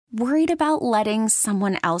Worried about letting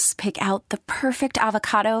someone else pick out the perfect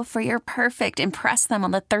avocado for your perfect impress them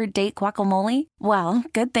on the third date guacamole? Well,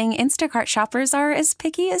 good thing Instacart shoppers are as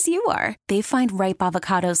picky as you are. They find ripe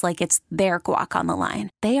avocados like it's their guac on the line.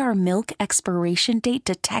 They are milk expiration date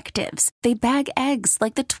detectives. They bag eggs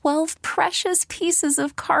like the 12 precious pieces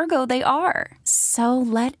of cargo they are. So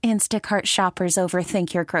let Instacart shoppers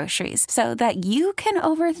overthink your groceries so that you can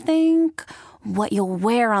overthink what you'll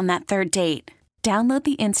wear on that third date. Download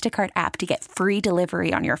the Instacart app to get free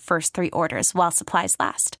delivery on your first 3 orders while supplies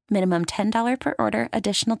last. Minimum $10 per order.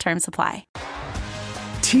 Additional terms apply.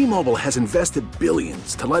 T-Mobile has invested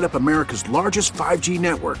billions to light up America's largest 5G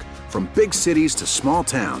network, from big cities to small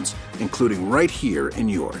towns, including right here in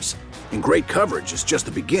yours. And great coverage is just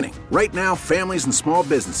the beginning. Right now, families and small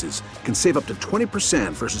businesses can save up to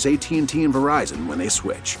 20% versus AT&T and Verizon when they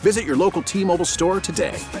switch. Visit your local T-Mobile store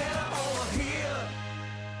today.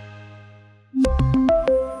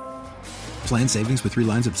 Plan savings with 3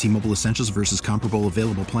 lines of T-Mobile Essentials versus comparable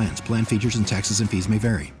available plans. Plan features and taxes and fees may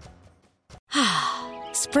vary.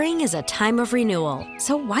 Spring is a time of renewal,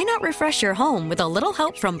 so why not refresh your home with a little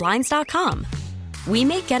help from Blinds.com? We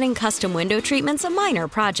make getting custom window treatments a minor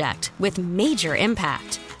project with major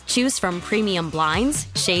impact. Choose from premium blinds,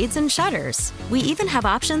 shades, and shutters. We even have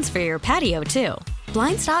options for your patio, too.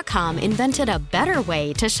 Blinds.com invented a better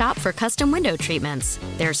way to shop for custom window treatments.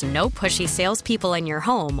 There's no pushy salespeople in your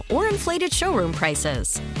home or inflated showroom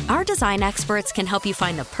prices. Our design experts can help you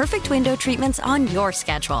find the perfect window treatments on your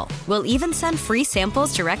schedule. We'll even send free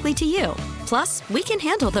samples directly to you. Plus, we can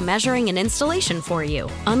handle the measuring and installation for you.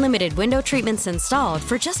 Unlimited window treatments installed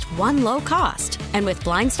for just one low cost. And with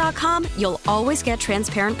Blinds.com, you'll always get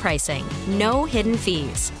transparent pricing. No hidden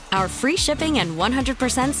fees. Our free shipping and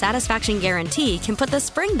 100% satisfaction guarantee can put the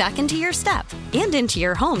spring back into your step and into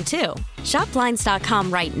your home, too. Shop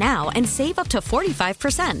Blinds.com right now and save up to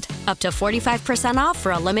 45%. Up to 45% off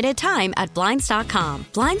for a limited time at Blinds.com.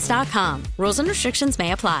 Blinds.com. Rules and restrictions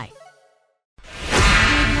may apply.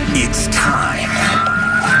 It's time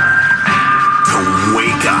to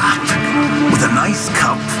wake up with a nice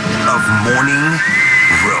cup of morning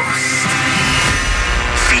roast.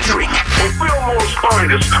 Featuring Fillmore's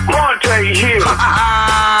finest, Bonta here.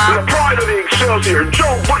 The pride of the Excelsior,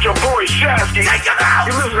 Joe Butcher Boy Shasky.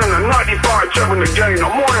 You're listening to 95.7 The Game, the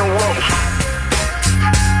morning roast.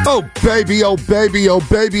 Oh, baby, oh, baby, oh,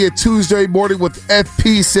 baby. A Tuesday morning with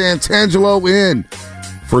FP Santangelo in.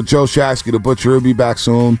 For Joe Shasky, the Butcher will be back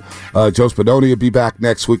soon. Joe Spadoni will be back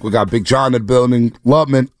next week. We got Big John in the building.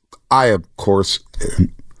 Loveman. I, of course,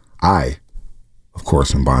 am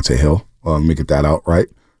Bonta Hill. Let me get that out right.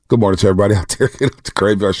 Good morning to everybody out there getting up to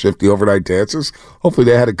graveyard shift, the overnight dancers. Hopefully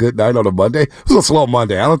they had a good night on a Monday. It was a slow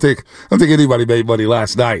Monday. I don't think anybody made money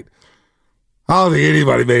last night. I don't think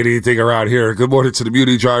anybody made anything around here. Good morning to the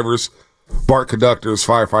Muni drivers, BART conductors,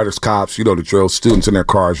 firefighters, cops. You know the drill. Students in their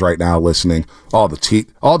cars right now listening. All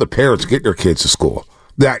the parents getting their kids to school.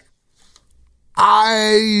 That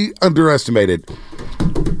I underestimated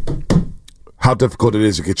how difficult it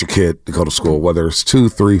is to get your kid to go to school, whether it's 2,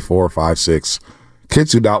 3, 4, 5, 6.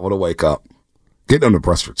 Kids do not want to wake up. Getting them to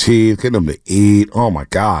brush their teeth, getting them to eat. Oh, my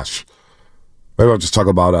gosh. Maybe I'll just talk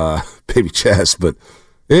about baby Chess, but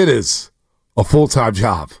it is a full-time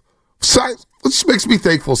job. Which makes me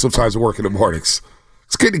thankful sometimes to work in the mornings.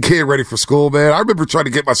 It's getting the kid ready for school, man. I remember trying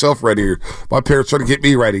to get myself ready. My parents trying to get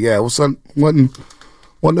me ready. Yeah, it wasn't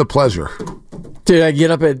a pleasure. Dude,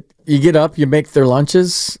 you get up, you make their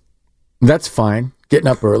lunches. That's fine. Getting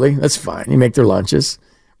up early, that's fine. You make their lunches.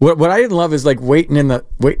 What I didn't love is like we have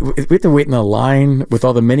to wait in the line with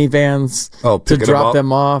all the minivans to drop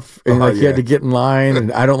them off, and you had to get in line.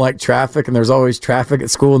 And I don't like traffic, and there's always traffic at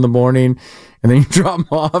school in the morning. And then you drop them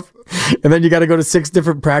off, and then you got to go to 6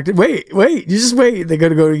 different practices. Wait, you just wait. They got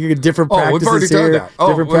to go to different practices. We've already here, done that.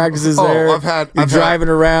 Different practices there. You're driving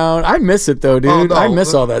around. I miss it though, dude. I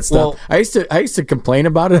miss all that stuff. I used to complain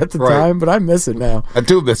about it at the time, but I miss it now. I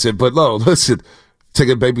do miss it, but no, listen.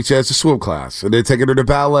 Taking baby Chance to swim class, and then taking her to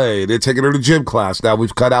ballet, and then taking her to gym class. Now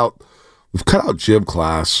we've cut out gym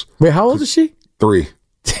class. Wait, how old is she? 3.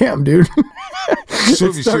 Damn, dude.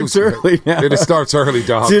 It starts early now. It starts early,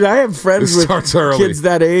 dog. Dude, I have friends with kids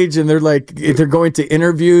that age, and they're going to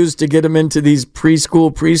interviews to get them into these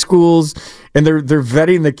preschools, and they're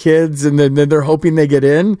vetting the kids, and then they're hoping they get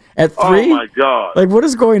in at 3. Oh my God! Like, what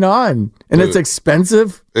is going on? And dude, it's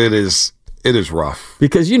expensive. It is. It is rough.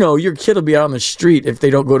 Because, your kid will be out on the street if they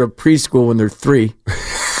don't go to preschool when they're 3.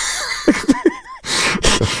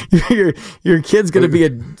 Your kid's going to be a. I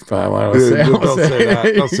don't say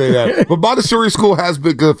that. Don't say that. But Montessori school has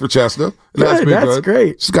been good for Chestnut. That's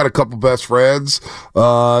great. She's got a couple best friends.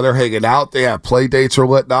 They're hanging out. They have play dates or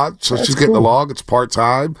whatnot. So she's getting along. It's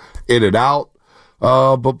part-time, in and out.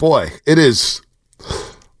 But boy, it is.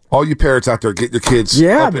 All you parents out there, get your kids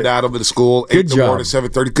up and at them in the school. 8 in the morning,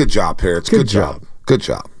 7:30. Good job, parents. Good job. Good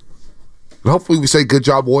job. And hopefully we say good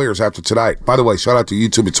job, Warriors, after tonight. By the way, shout out to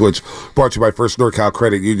YouTube and Twitch. Brought to you by First NorCal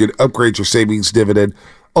Credit Union. Upgrade your savings dividend.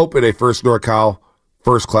 Open a First NorCal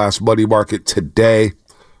first-class money market today.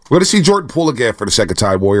 We're going to see Jordan Poole again for the second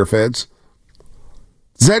time, Warrior fans.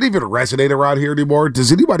 Does that even resonate around here anymore?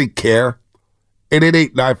 Does anybody care?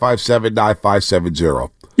 888-957-9570.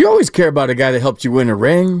 You always care about a guy that helped you win a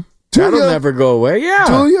ring. That'll never go away. Yeah.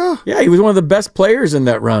 Do ya? Yeah, he was one of the best players in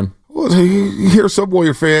that run. Well, you hear some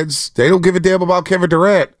Warrior fans, they don't give a damn about Kevin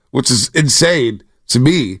Durant, which is insane to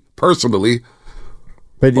me, personally.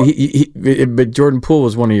 But but Jordan Poole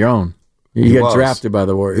was one of your own. He got drafted by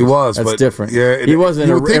the Warriors. He was. That's different. Yeah, he wasn't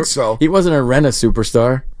you would think so. He wasn't a Rena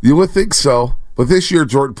superstar. You would think so. But this year,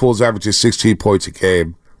 Jordan Poole's averaging 16 points a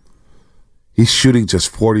game. He's shooting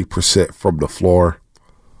just 40% from the floor.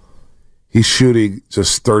 He's shooting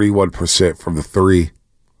just 31% from the three.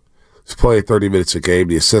 He's playing 30 minutes a game.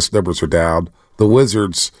 The assist numbers are down. The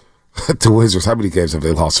Wizards, how many games have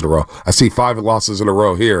they lost in a row? I see 5 losses in a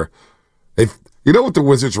row here. You know what the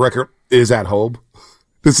Wizards' record is at home?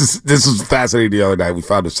 This is fascinating. The other night we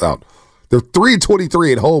found this out. They're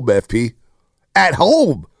 3-23 at home, FP. At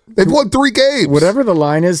home. They've won 3 games. Whatever the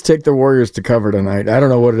line is, take the Warriors to cover tonight. I don't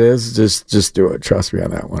know what it is. Just do it. Trust me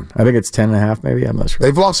on that one. I think it's 10.5 maybe. I'm not sure.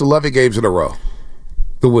 They've lost 11 games in a row.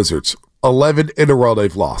 The Wizards. 11 in a row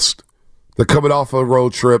they've lost. They're coming off a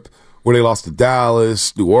road trip where they lost to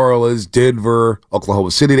Dallas, New Orleans, Denver,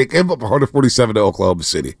 Oklahoma City. They gave up 147 to Oklahoma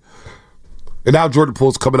City. And now Jordan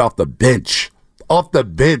Poole's coming off the bench. Off the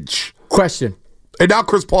bench. Question. And now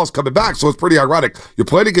Chris Paul's coming back, so it's pretty ironic. You're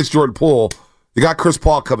playing against Jordan Poole. You got Chris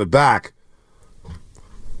Paul coming back.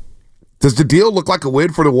 Does the deal look like a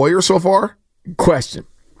win for the Warriors so far? Question.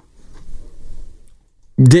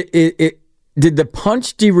 Did the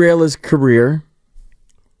punch derail his career,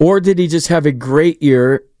 or did he just have a great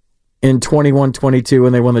year in 21-22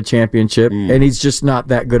 when they won the championship, and he's just not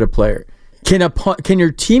that good a player? Can your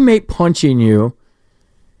teammate punching you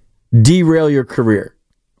derail your career?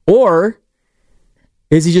 Or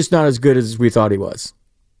is he just not as good as we thought he was?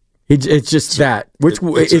 It's just that.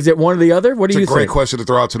 Is it one or the other? What do you think? It's a great question to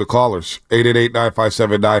throw out to the callers.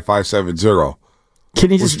 888-957-9570.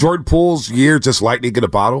 Was Jordan Poole's year just lightning in a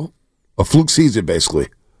bottle? A fluke season, basically.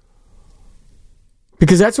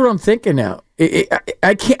 Because that's what I'm thinking now.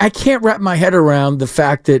 I can't wrap my head around the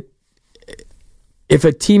fact that if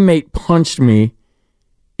a teammate punched me,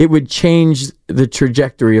 it would change the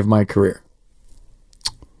trajectory of my career.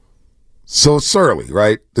 So it's early,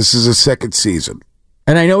 right? This is his second season.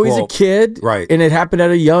 And I know he's a kid, right? And it happened at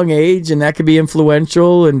a young age, and that could be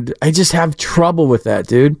influential, and I just have trouble with that,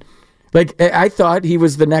 dude. Like, I thought he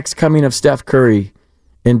was the next coming of Steph Curry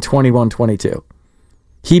in 21-22.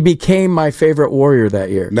 He became my favorite Warrior that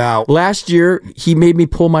year. Now, last year, he made me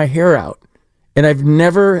pull my hair out, and I've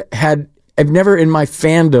never in my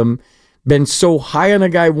fandom been so high on a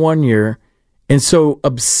guy one year and so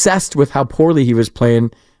obsessed with how poorly he was playing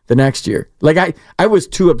the next year. Like, I was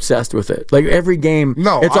too obsessed with it. Like, every game,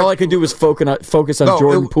 all I could do was focus on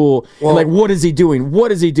Jordan Poole. And like, what is he doing?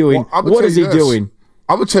 What is he doing? What is he doing?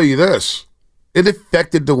 I'm going to tell you this. It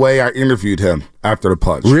affected the way I interviewed him after the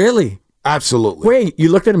punch. Really? Absolutely. Wait,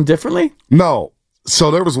 you looked at him differently? No.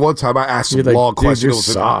 So there was one time I asked him a long question. You're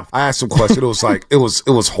soft. I asked him a question. It was like, it was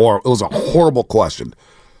horrible. It was a horrible question.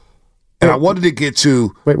 And I wanted to get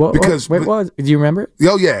to... Wait, what? Do you remember it?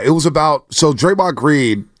 Oh, yeah. It was about... So Draymond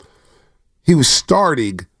Green... He was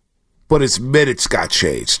starting, but his minutes got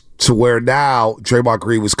changed to where now Draymond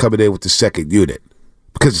Green was coming in with the second unit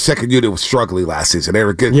because the second unit was struggling last season. They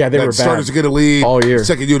were good. Yeah, they were bad. Starters to get a lead all year.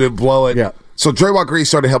 Second unit blowing. Yeah. So Draymond Green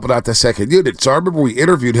started helping out that second unit. So I remember we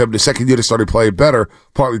interviewed him. The second unit started playing better,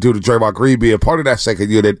 partly due to Draymond Green being part of that second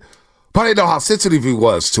unit. But I didn't know how sensitive he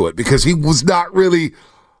was to it because he was not really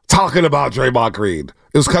talking about Draymond Green.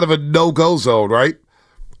 It was kind of a no-go zone, right?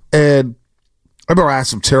 And I remember I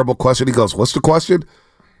asked him a terrible question. He goes, "What's the question?"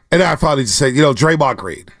 And then I finally just said, Draymond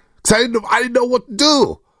Green. Because I didn't know what to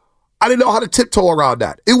do. I didn't know how to tiptoe around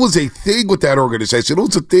that. It was a thing with that organization. It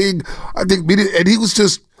was a thing, I think, and he was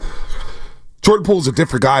just, Jordan Poole was a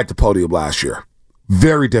different guy at the podium last year.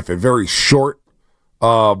 Very different, very short.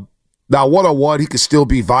 Now, one-on-one, he could still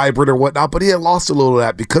be vibrant or whatnot, but he had lost a little of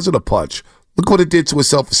that because of the punch. Look what it did to his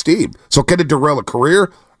self-esteem. So can it derail a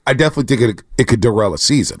career? I definitely think it could derail a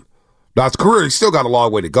season. Now, his career, he's still got a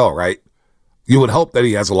long way to go, right? You would hope that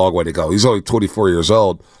he has a long way to go. He's only 24 years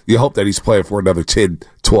old. You hope that he's playing for another 10,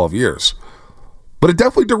 12 years. But it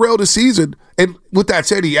definitely derailed his season. And with that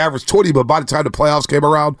said, he averaged 20, but by the time the playoffs came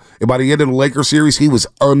around, and by the end of the Lakers series, he was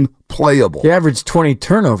unplayable. He averaged 20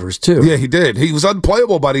 turnovers, too. Yeah, he did. He was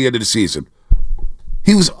unplayable by the end of the season.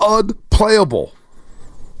 He was unplayable.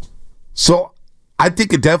 So I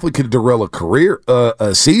think it definitely could derail a career,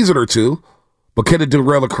 a season or two. But can it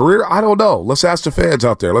derail a career? I don't know. Let's ask the fans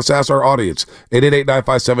out there. Let's ask our audience.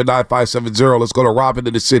 888-957-9570. Let's go to Robin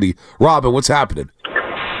in the city. Robin, what's happening?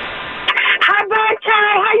 Hi, Bonta.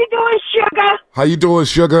 How you doing, Sugar? How you doing,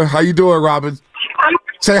 Sugar? How you doing, Robin?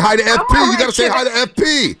 Say hi to FP. Right, you got to say hi to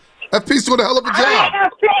FP. FP's doing a hell of a job. Hi,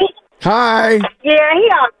 FP. Hi.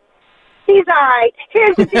 Yeah, he's all right.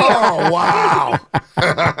 Here's the deal. Oh, wow.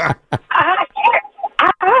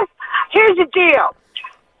 Here's the deal.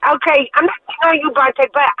 Okay, I'm not telling you, Bonta,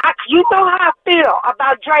 but you know how I feel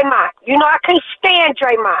about Draymond. You know I can't stand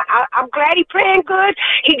Draymond. I'm glad he playing good.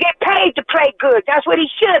 He get paid to play good. That's what he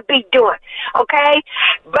should be doing, okay?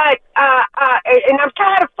 But, and I'm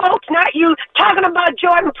tired of folks, not you, talking about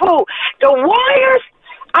Jordan Poole. The Warriors,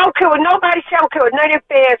 I don't care what nobody say, I don't care what none of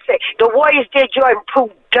the fans say. The Warriors did Jordan Poole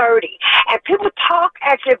dirty. And people talk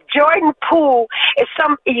as if Jordan Poole is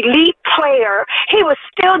some elite player. He was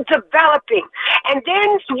still developing. And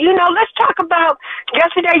then, let's talk about,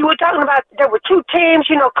 yesterday you were talking about there were two teams,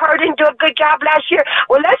 Kerr didn't do a good job last year.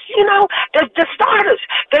 Well, let's, the starters,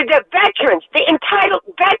 the veterans, the entitled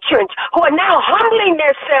veterans who are now humbling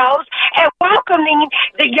themselves and welcoming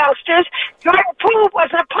the youngsters. Jordan Poole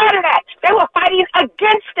wasn't a part of that. They were fighting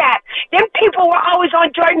against that. Then people were always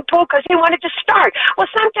on Jordan Poole because he wanted to start. Well,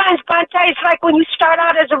 sometimes, Bonta, it's like when you start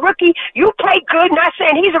out as a rookie, you play good, not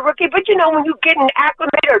saying he's a rookie, but when you get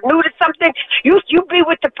acclimated or new to something, you be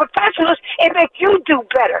with the professionals, it makes you do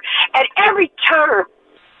better. At every turn,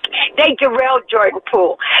 they derailed Jordan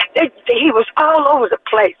Poole. He was all over the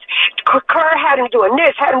place. Kerr had him doing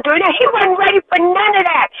this, had him doing that. He wasn't ready for none of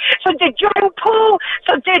that. So did Jordan Poole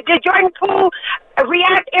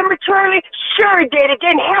react immaturely? Sure it did. It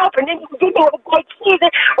didn't help, and then he didn't have a great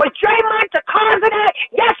season. Was Draymond the cause of that?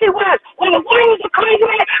 Yes, he was. Were the Warriors the cause of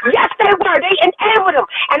that? Yes, they were. They enabled him.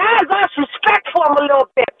 And I lost respect for him a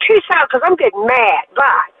little bit. Peace out, because I'm getting mad.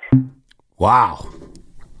 Bye. Wow.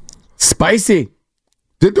 Spicy.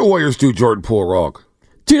 Did the Warriors do Jordan Poole wrong?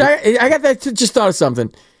 Dude, I got that. Just thought of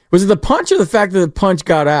something. Was it the punch or the fact that the punch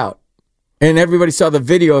got out? And everybody saw the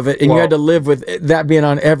video of it, and you had to live with that being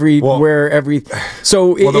on everywhere.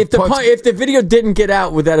 So if the video didn't get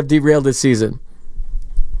out, would that have derailed this season?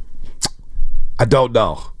 I don't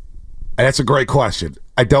know. And that's a great question.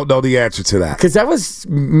 I don't know the answer to that. Because that was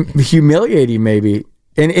humiliating, maybe.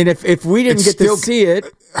 And if we didn't get to see it.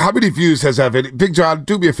 How many views has that video? Big John,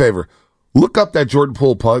 do me a favor. Look up that Jordan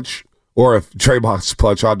Poole punch, or if Draymond's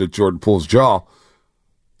punch onto Jordan Poole's jaw,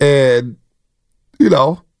 and,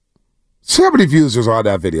 see how many views there's on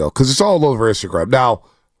that video, because it's all over Instagram. Now,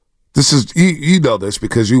 this is you know this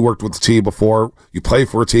because you worked with the team before. You play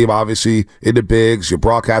for a team, obviously, in the bigs. You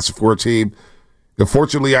broadcasted for a team.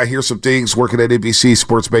 Unfortunately, I hear some things working at NBC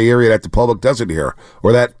Sports Bay Area that the public doesn't hear,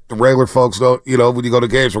 or that the regular folks don't, when you go to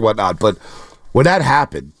games or whatnot. But when that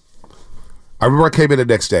happened, I remember I came in the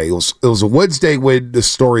next day. It was a Wednesday when the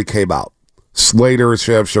story came out. Slater and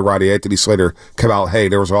Sharani, Anthony Slater, came out, hey,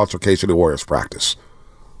 there was an altercation in Warriors practice.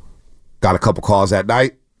 Got a couple calls that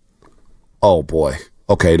night. Oh, boy.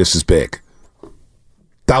 Okay, this is big.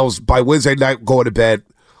 That was by Wednesday night going to bed.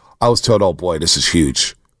 I was told, oh, boy, this is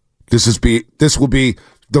huge. This will be,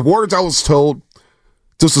 the words I was told,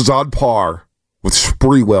 this is on par with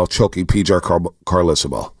Sprewell choking PJ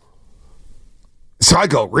Carlissimo. So I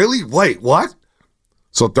go, really? Wait, what?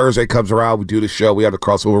 So Thursday comes around, we do the show, we have the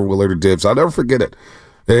crossover with Willard and Dibs. I'll never forget it.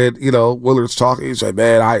 And, Willard's talking, he's like,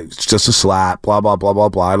 man, it's just a slap, blah, blah, blah, blah,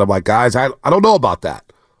 blah. And I'm like, guys, I don't know about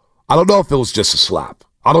that. I don't know if it was just a slap.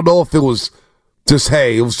 I don't know if it was just,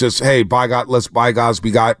 hey, by God, let's by guys,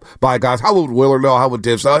 by guys. How would Willard know? How would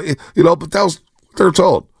Dibs know? But that was, they're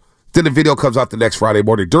told. Then the video comes out the next Friday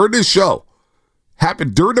morning. During this show,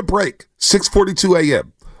 happened during the break, 6:42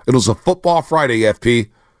 a.m. It was a football Friday, FP.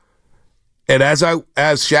 And as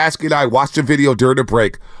Shasky and I watched the video during the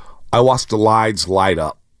break, I watched the lines light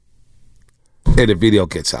up. And the video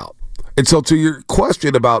gets out. And so to your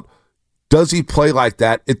question about does he play like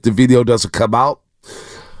that if the video doesn't come out?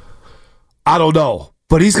 I don't know.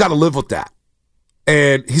 But he's got to live with that.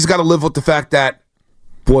 And he's got to live with the fact that,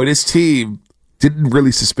 boy, this team didn't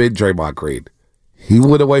really suspend Draymond Green. He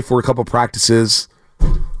went away for a couple practices.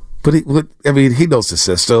 But he knows the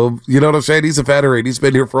system. You know what I'm saying? He's a veteran. He's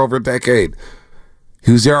been here for over a decade.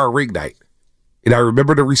 He was there on ring night. And I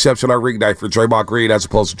remember the reception on ring night for Draymond Green as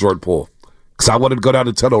opposed to Jordan Poole. Because I wanted to go down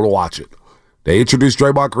to the tunnel to watch it. They introduced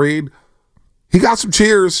Draymond Green. He got some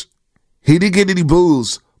cheers. He didn't get any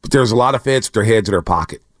boos. But there's a lot of fans with their hands in their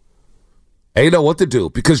pocket. They didn't know what to do.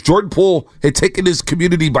 Because Jordan Poole had taken his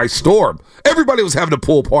community by storm. Everybody was having a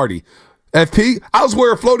pool party. FP, I was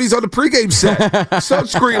wearing floaties on the pregame set.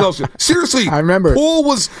 Sunscreen lotion. Seriously. I remember.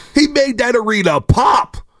 Poole he made that arena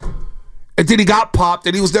pop. And then he got popped,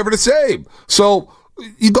 and he was never the same. So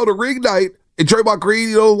you go to ring night, and Draymond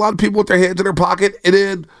Green, a lot of people with their hands in their pocket, and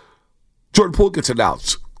then Jordan Poole gets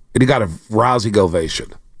announced, and he got a rousing ovation.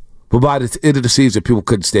 But by the end of the season, people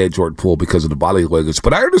couldn't stand Jordan Poole because of the body language.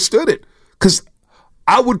 But I understood it, because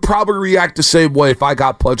I would probably react the same way if I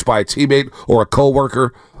got punched by a teammate or a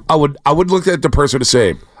coworker. I would look at the person the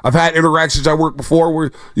same. I've had interactions I worked before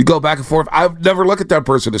where you go back and forth. I've never looked at that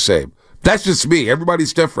person the same. That's just me.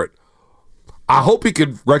 Everybody's different. I hope he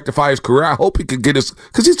can rectify his career. I hope he can get his,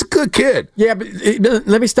 because he's a good kid. Yeah, but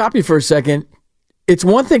let me stop you for a second. It's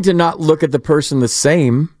one thing to not look at the person the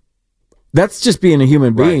same. That's just being a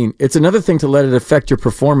human being. Right. It's another thing to let it affect your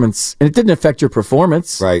performance, and it didn't affect your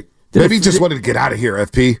performance. Right. Maybe he just wanted to get out of here,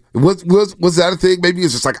 FP. Was that a thing? Maybe he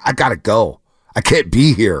was just like, I got to go. I can't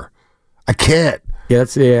be here. I can't.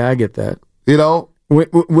 Yeah, I get that. You know?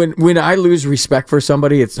 When I lose respect for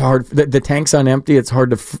somebody, it's hard. The tank's on empty. It's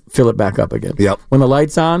hard to fill it back up again. Yep. When the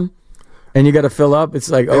light's on, and you got to fill up, it's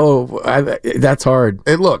like, that's hard.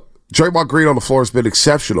 And look, Draymond Green on the floor has been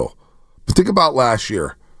exceptional. But think about last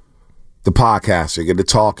year, the podcasting and the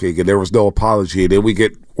talking, and there was no apology, and then we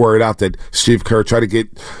get word out that Steve Kerr tried to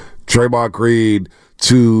get Draymond Green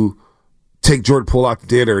to take Jordan Poole out to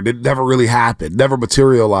dinner, and it never really happened, never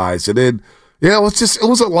materialized, and then it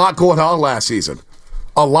was a lot going on last season.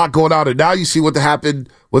 A lot going on, and now you see what's happening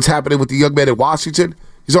with the young man in Washington.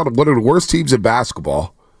 He's on one of the worst teams in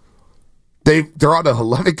basketball. They're on an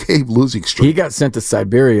 11-game losing streak. He got sent to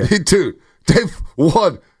Siberia. Dude, they've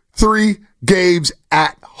won 3 games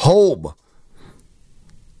at home.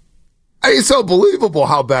 It's unbelievable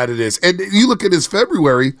how bad it is. And you look at this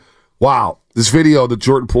February, wow, this video of the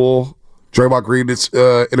Jordan Poole, Draymond Green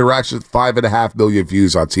interaction, 5.5 million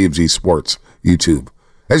views on TMZ Sports YouTube.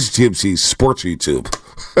 That's TMZ Sports YouTube.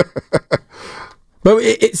 But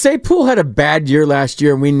say Poole had a bad year last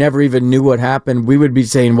year and we never even knew what happened, we would be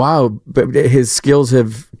saying, wow, but his skills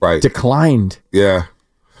have declined. Yeah.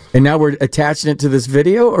 And now we're attaching it to this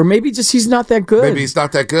video? Or maybe just he's not that good. Maybe he's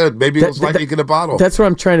not that good. Maybe it was lightning in a bottle. That's what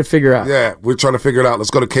I'm trying to figure out. Yeah, we're trying to figure it out.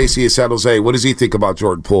 Let's go to KC in San Jose. What does he think about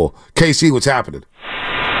Jordan Poole? KC, what's happening?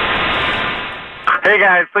 Hey,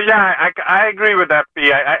 guys. So, yeah, I agree with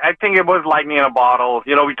FP. I think it was lightning in a bottle.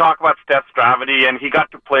 You know, we talk about Steph's gravity, and he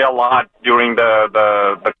got to play a lot during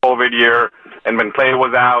the COVID year and when Clay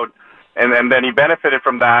was out, and then he benefited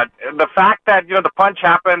from that. The fact that, you know, the punch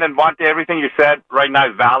happened and Bonta, everything you said right now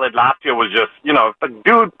is valid. Last year was just, you know, if the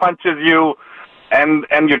dude punches you and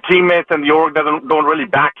your teammates and the org don't really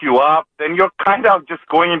back you up, then you're kind of just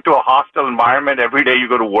going into a hostile environment every day you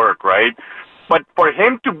go to work, right? But for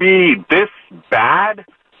him to be this bad,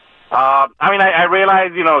 I mean, I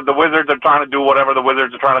realize, you know, the Wizards are trying to do whatever the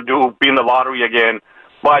Wizards are trying to do, be in the lottery again.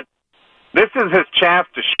 But this is his chance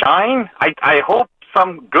to shine. I hope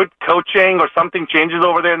some good coaching or something changes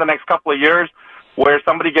over there in the next couple of years where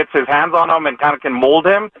somebody gets his hands on him and kind of can mold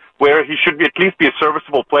him, where he should be at least be a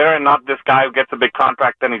serviceable player and not this guy who gets a big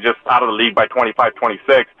contract and he's just out of the league by 25,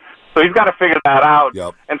 26. So he's got to figure that out.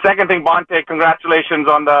 Yep. And second thing, Bonta, congratulations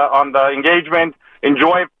on the engagement.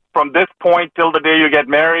 Enjoy from this point till the day you get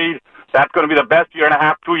married. That's going to be the best year and a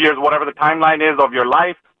half, 2 years, whatever the timeline is of your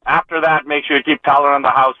life. After that, make sure you keep Tyler in the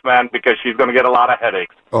house, man, because she's going to get a lot of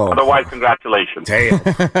headaches. Oh. Otherwise, congratulations. Damn.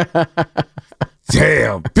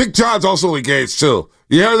 Damn. Big John's also engaged, too.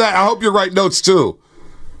 You hear that? I hope you write notes, too.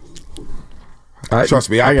 Trust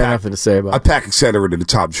me, I got nothing to say about it. I'm packing center into the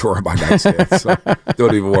top drawer of my nightstand, so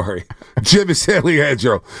don't even worry. Jim is San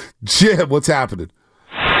Leandro. Jim, what's happening?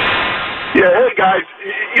 Yeah, hey, guys.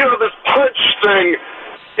 You know, this punch thing,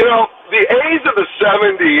 you know, the A's of the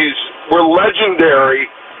 70s were legendary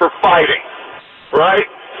for fighting, right?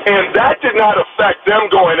 And that did not affect them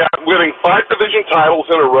going out and winning 5 division titles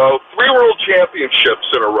in a row, 3 world championships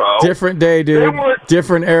in a row. Different day, dude.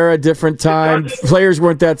 Different era, different time. Players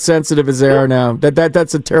weren't that sensitive as they are now.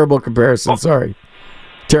 That's a terrible comparison. Sorry.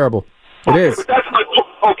 Terrible. It is. But that's my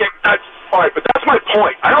that's all right, but that's my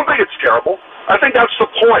point. I don't think it's terrible. I think that's the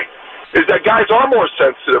point, is that guys are more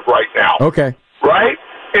sensitive right now. Okay. Right?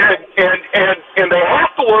 And they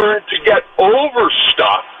have to learn to get over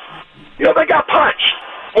stuff. You know, they got punched.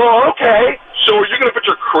 well, okay, so are you going to put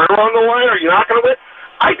your career on the line? Are you not going to win?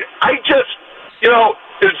 I just,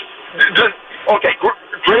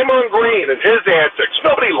 Draymond Green and his antics,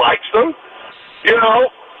 nobody likes them,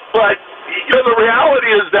 but, the reality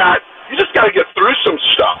is that you just got to get through some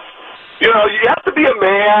stuff. You have to be a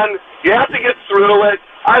man. You have to get through it.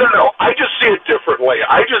 I don't know. I just see it differently.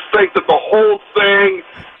 I just think that the whole thing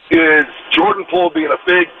is Jordan Poole being a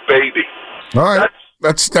big baby. All right.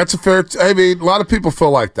 That's a fair I mean, a lot of people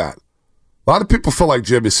feel like that. A lot of people feel like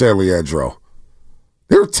Jimmy San Leandro.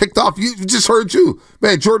 They were ticked off. You just heard you.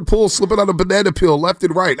 Man, Jordan Poole slipping on a banana peel left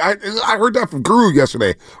and right. I heard that from Guru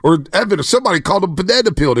yesterday. Or Evan or somebody called him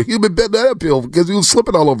banana peel, the human banana peel, because he was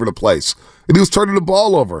slipping all over the place. And he was turning the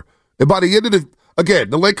ball over. And by the end of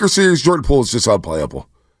the Lakers series, Jordan Poole is just unplayable.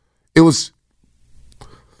 It was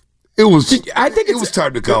I think it was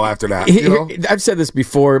time to go after that. I've said this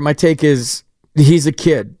before. My take is he's a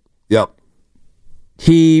kid. Yep.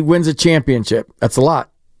 He wins a championship. That's a lot.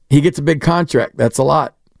 He gets a big contract. That's a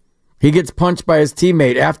lot. He gets punched by his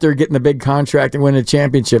teammate after getting the big contract and winning a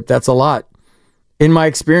championship. That's a lot. In my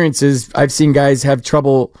experiences, I've seen guys have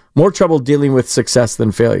more trouble dealing with success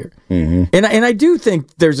than failure. Mm-hmm. And I do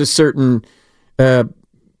think there's a certain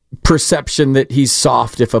perception that he's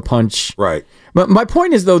soft if a punch. Right. But my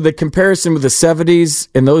point is, though, the comparison with the 70s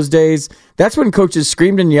in those days, that's when coaches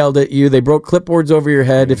screamed and yelled at you. They broke clipboards over your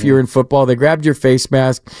head if you were in football. They grabbed your face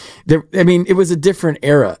mask. It was a different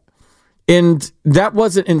era. And that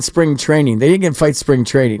wasn't in spring training. They didn't get fight spring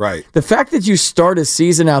training. Right. The fact that you start a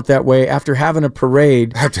season out that way after having a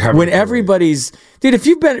parade, when everybody's... Dude, if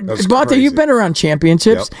you've been... Bonta, you've been around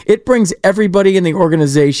championships. Yep. It brings everybody in the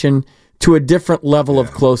organization to a different level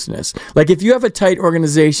of closeness. Like if you have a tight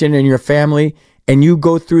organization in your family and you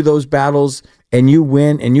go through those battles and you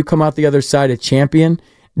win and you come out the other side a champion,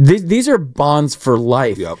 these are bonds for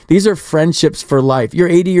life. Yep. These are friendships for life. You're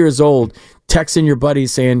 80 years old, texting your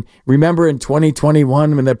buddies saying, remember in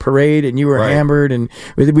 2021 when the parade and you were hammered and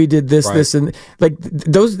we did this, and like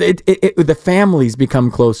those, the families become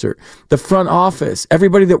closer. The front office,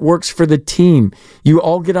 everybody that works for the team, you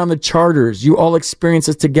all get on the charters, you all experience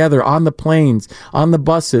it together on the planes, on the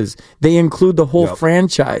buses. They include the whole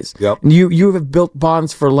franchise. Yep. You have built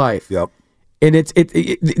bonds for life. Yep. And it's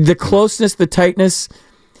the closeness, the tightness,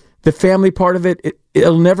 the family part of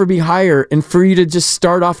it'll never be higher. And for you to just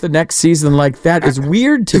start off the next season like that is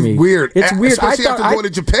weird to me. Weird. It's weird. Especially after going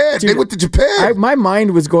to Japan. Dude, they went to Japan. My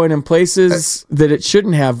mind was going in places that it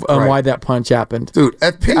shouldn't have why that punch happened. Dude,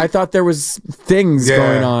 FP. I thought there was things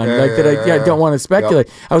going on I don't want to speculate.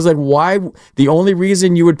 Yep. I was like, why? The only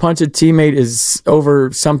reason you would punch a teammate is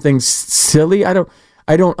over something silly?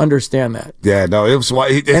 I don't understand that. Yeah, no, it was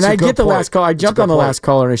why. And I get the last call. I jumped on the last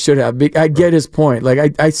caller, and I should have. I get his point.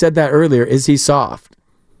 Like I said that earlier. Is he soft?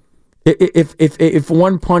 If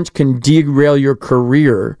one punch can derail your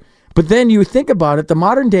career, but then you think about it, the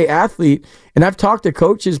modern day athlete, and I've talked to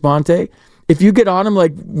coaches, Bonta. If you get on them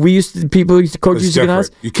like coaches used to get on us,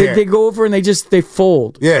 they go over and they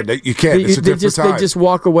fold. Yeah, you can't. It's a different time. They just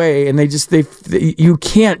walk away and you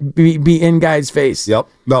can't be in guys' face. Yep.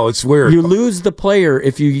 No, it's weird. You lose the player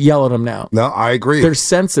if you yell at them now. No, I agree. They're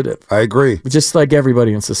sensitive. I agree. Just like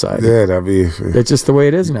everybody in society. Yeah, that'd be. It's just the way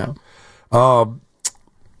it is now.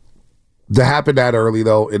 That happened that early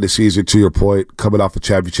though in the season. To your point, coming off a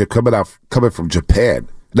championship, coming from Japan.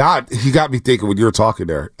 Now he got me thinking when you were talking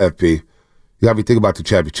there, FP. You got me thinking about the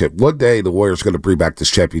championship. One day, the Warriors are going to bring back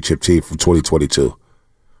this championship team from 2022.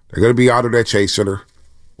 They're going to be out of that Chase Center,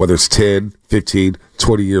 whether it's 10, 15,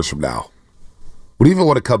 20 years from now. Would you even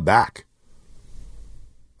want to come back?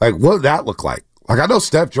 Like, what would that look like? Like, I know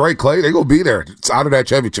Steph, Dre, Clay, they're going to be there. It's out of that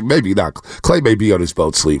championship. Maybe not. Clay may be on his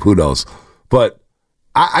boat sleep. Who knows? But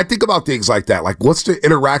I think about things like that. Like, what's the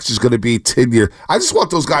interactions going to be 10 years? I just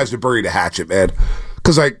want those guys to bury the hatchet, man.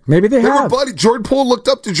 Because maybe they have. Jordan Poole looked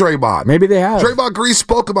up to Draymond. Maybe they have. Draymond Green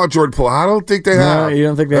spoke about Jordan Poole. I don't think they have. No, you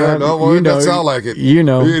don't think they have? No, well, it doesn't sound like it.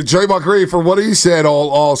 Draymond Green, from what he said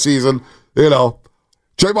all season,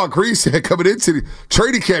 Draymond Green said coming into the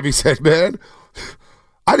training camp, he said, man,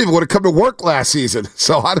 I didn't even want to come to work last season.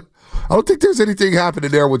 So I don't think there's anything happening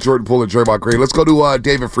there with Jordan Poole and Draymond Green. Let's go to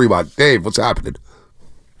David Fremont. Dave, what's happening?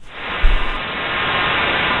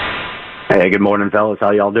 Hey, good morning, fellas. How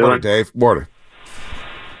y'all doing? Morning, Dave. Morning.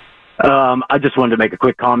 I just wanted to make a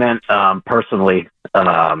quick comment. Personally,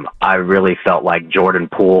 I really felt like Jordan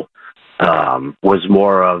Poole was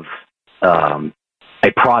more of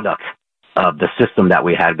a product of the system that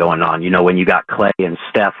we had going on. When you got Clay and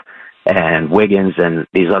Steph and Wiggins and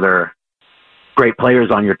these other great players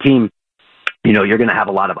on your team, you're going to have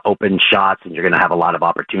a lot of open shots and you're going to have a lot of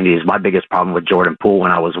opportunities. My biggest problem with Jordan Poole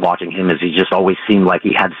when I was watching him is he just always seemed like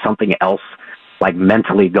he had something else, like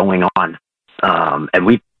mentally going on. And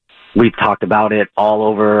we've talked about it all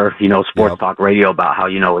over, sports talk radio about how,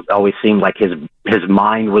 it always seemed like his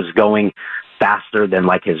mind was going faster than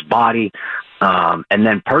like his body. And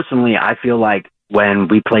then personally, I feel like when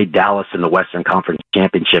we played Dallas in the Western Conference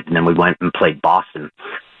Championship and then we went and played Boston,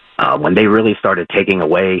 when they really started taking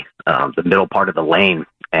away the middle part of the lane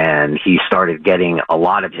and he started getting a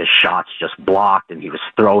lot of his shots just blocked and he was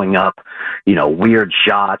throwing up, weird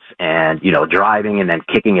shots and, driving and then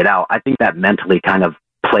kicking it out. I think that mentally kind of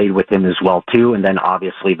played with him as well too. And then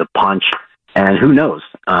obviously the punch, and who knows,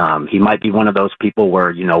 he might be one of those people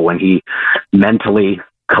where, when he mentally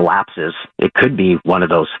collapses, it could be one of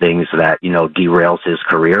those things that, derails his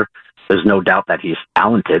career. There's no doubt that he's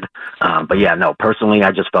talented. But yeah, no, personally,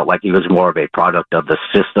 I just felt like he was more of a product of the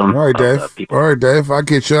system. All right, Dave. All right, Dave. I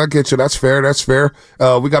get you. That's fair.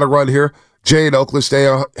 We got to run here. Jay in Oakland, stay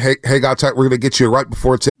on. Hang on tight. We're going to get you right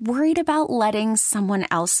before it's. Worried about letting someone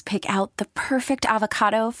else pick out the perfect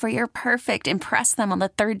avocado for your perfect impress them on the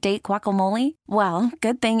third date guacamole? Well,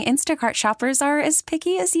 good thing Instacart shoppers are as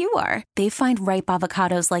picky as you are. They find ripe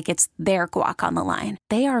avocados like it's their guac on the line.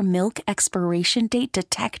 They are milk expiration date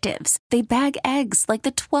detectives. They bag eggs like the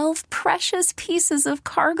 12 precious pieces of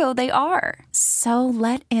cargo they are. So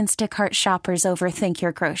let Instacart shoppers overthink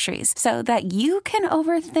your groceries so that you can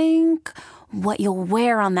overthink what you'll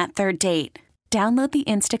wear on that third date. Download the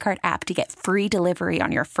Instacart app to get free delivery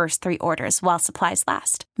on your first 3 orders while supplies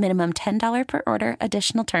last. Minimum $10 per order.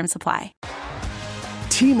 Additional terms apply.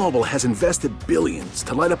 T-Mobile has invested billions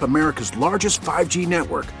to light up America's largest 5G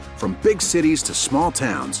network, from big cities to small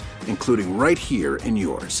towns, including right here in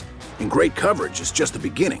yours. And great coverage is just the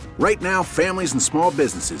beginning. Right now, families and small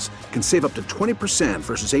businesses can save up to 20%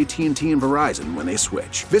 versus AT&T and Verizon when they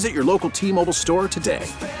switch. Visit your local T-Mobile store today.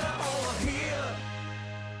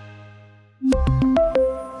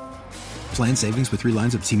 Plan savings with 3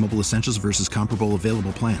 lines of T-Mobile Essentials versus comparable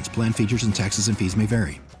available plans. Plan features and taxes and fees may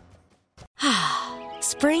vary.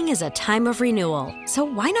 Spring is a time of renewal, so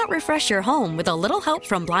why not refresh your home with a little help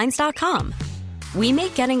from Blinds.com? We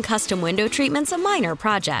make getting custom window treatments a minor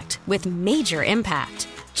project with major impact.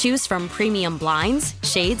 Choose from premium blinds,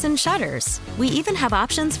 shades, and shutters. We even have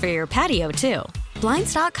options for your patio, too.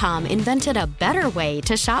 Blinds.com invented a better way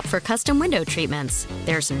to shop for custom window treatments.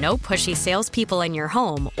 There's no pushy salespeople in your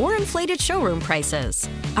home or inflated showroom prices.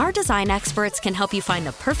 Our design experts can help you find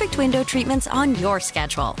the perfect window treatments on your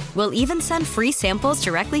schedule. We'll even send free samples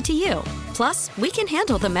directly to you. Plus, we can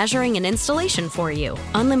handle the measuring and installation for you.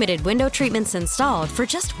 Unlimited window treatments installed for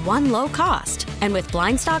just one low cost. And with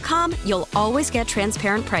Blinds.com, you'll always get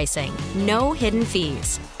transparent pricing. No hidden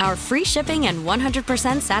fees. Our free shipping and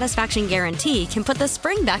 100% satisfaction guarantee can put the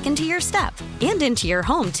spring back into your step and into your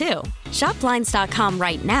home, too. Shop Blinds.com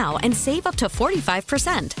right now and save up to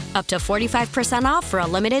 45%. Up to 45% off for a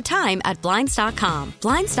limited time at Blinds.com.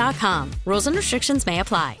 Blinds.com. Rules and restrictions may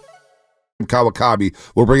apply. Kawakami.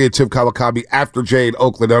 We'll bring in Tim Kawakami after Jay in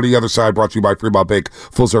Oakland. On the other side, brought to you by Fremont Bank.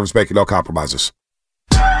 Full service banking, no compromises.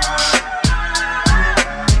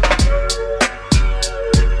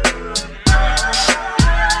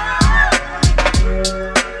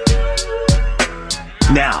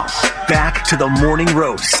 Now, back to the morning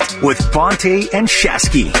roast with Bonta and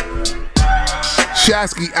Shasky.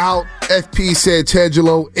 Shasky out, FP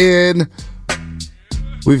Santangelo in.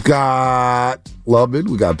 We've got Lubman,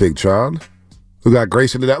 we got Big Tron, we got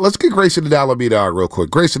Grayson and let's get Grayson and Alameda out real quick.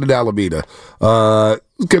 Grayson and Alameda.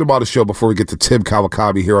 Let's get him on the show before we get to Tim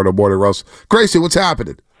Kawakami here on the morning roast. Grayson, what's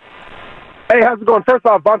happening? Hey, how's it going? First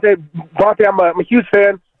off, Bonta, I'm a huge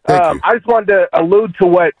fan. I just wanted to allude to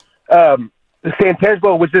what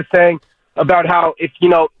Santangelo was just saying about how if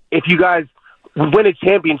you guys win a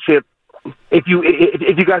championship, if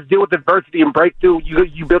you guys deal with adversity and break through,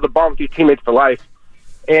 you build a bond with your teammates for life.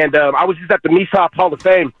 And I was just at the Mishop Hall of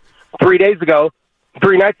Fame 3 nights ago,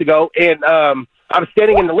 and I was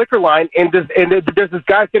standing in the liquor line, and there's this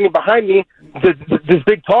guy standing behind me, this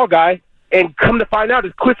big tall guy, and come to find out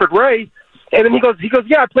it's Clifford Ray. And then he goes,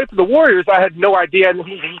 yeah, I played for the Warriors. I had no idea. And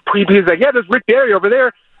he's like, yeah, there's Rick Barry over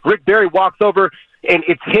there. Rick Barry walks over, and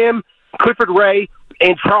it's him, Clifford Ray,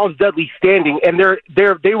 and Charles Dudley standing, and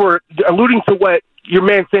they were alluding to what your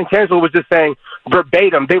man Santangelo was just saying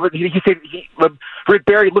verbatim. He said Rick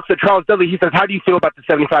Barry looks at Charles Dudley. He says, "How do you feel about the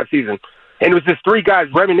 '75 season?" And it was just 3 guys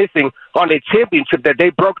reminiscing on a championship that they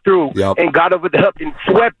broke through and got over the hump and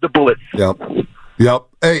swept the Bullets. Yep.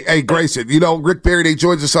 Hey, Grayson. Rick Barry, they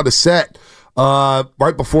joins us on the set.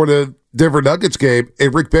 right before the Denver Nuggets game.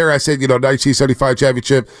 And Rick Barry, I said, 1975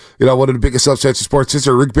 championship, one of the biggest upsets in sports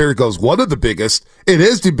history. Rick Barry goes, one of the biggest. It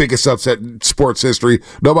is the biggest upset in sports history,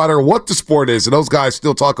 no matter what the sport is. And those guys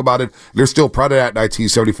still talk about it. They're still proud of that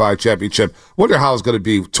 1975 championship. Wonder how it's going to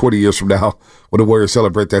be 20 years from now when the Warriors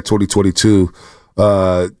celebrate that 2022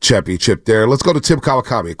 championship there. Let's go to Tim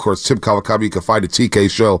Kawakami. Of course, Tim Kawakami, you can find the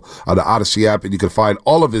TK show on the Odyssey app, and you can find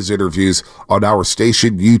all of his interviews on our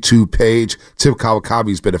station YouTube page. Tim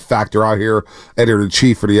Kawakami's been a factor out here,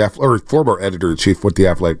 editor-in-chief for the former editor-in-chief with the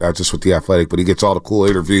Athletic, not just with the Athletic, but he gets all the cool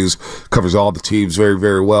interviews, covers all the teams very,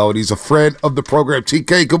 very well, and he's a friend of the program.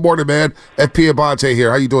 TK, good morning, man. FP and Bonta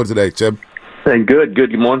here. How you doing today, Tim? Hey, good.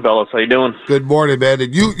 Good morning, fellas. How you doing? Good morning, man.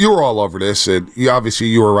 And you were all over this, and you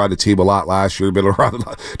were around the team a lot last year. You've been around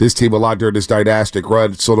this team a lot during this dynastic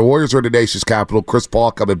run. So the Warriors are in the nation's capital. Chris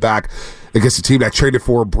Paul coming back against a team that traded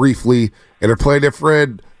for him briefly, and they're playing their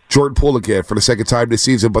friend Jordan Poole again for the second time this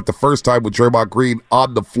season, but the first time with Draymond Green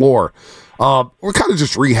on the floor. We're kind of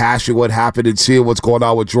just rehashing what happened and seeing what's going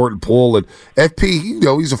on with Jordan Poole. And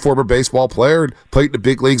FP, he's a former baseball player and played in the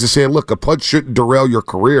big leagues, and saying, look, a punch shouldn't derail your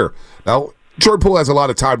career. Now, Jordan Poole has a lot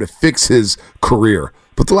of time to fix his career,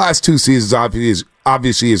 but the last two seasons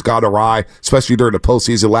obviously has gone awry, especially during the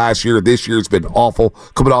postseason last year. This year's been awful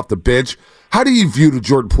coming off the bench. How do you view the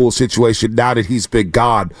Jordan Poole situation now that he's been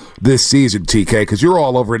gone this season, TK? Because you're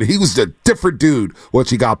all over it. He was a different dude once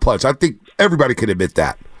he got punched. I think everybody can admit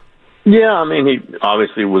that. Yeah, I mean, he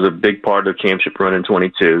obviously was a big part of the championship run in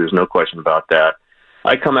 22. There's no question about that.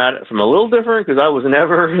 I come at it from a little different because I was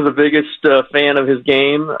never the biggest fan of his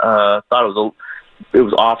game. Thought it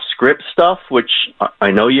was off script stuff, which I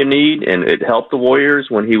know you need, and it helped the Warriors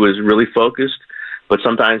when he was really focused. But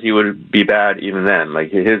sometimes he would be bad even then. Like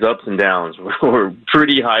his ups and downs were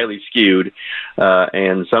pretty highly skewed,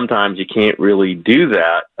 and sometimes you can't really do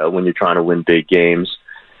that when you're trying to win big games.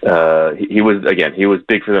 He was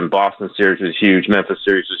big for them. Boston series was huge. Memphis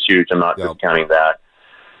series was huge. I'm not discounting that.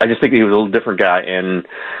 I just think he was a little different guy, and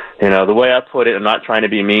the way I put it, I'm not trying to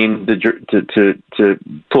be mean to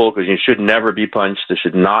Poole, because you should never be punched. This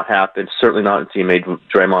should not happen. Certainly not until he made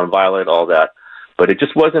Draymond violate all that. But it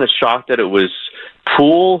just wasn't a shock that it was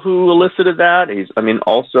Poole who elicited that.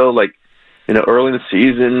 Also early in the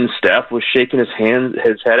season, Steph was shaking his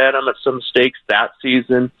head at him at some mistakes that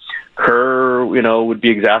season. Kerr, would be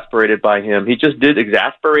exasperated by him. He just did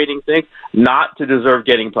exasperating things, not to deserve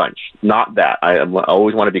getting punched. Not that. I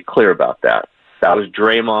always want to be clear about that. That was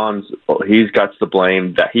Draymond's. He's got the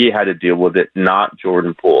blame that he had to deal with it, not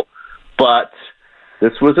Jordan Poole. But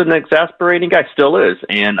this was an exasperating guy, still is,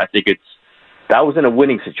 and I think that was in a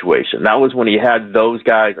winning situation. That was when he had those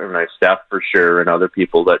guys, Steph for sure, and other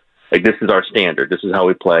people that, this is our standard. This is how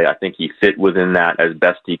we play. I think he fit within that as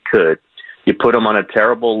best he could. You put him on a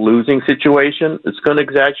terrible losing situation, it's going to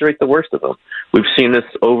exaggerate the worst of them. We've seen this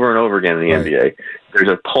over and over again in the NBA. There's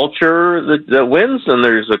a culture that wins, and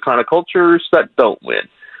there's a kind of cultures that don't win.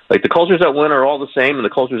 Like the cultures that win are all the same, and the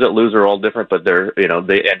cultures that lose are all different, but they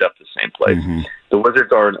end up the same place. Mm-hmm. The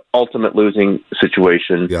Wizards are an ultimate losing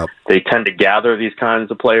situation. Yep. They tend to gather these kinds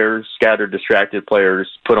of players, scattered, distracted players,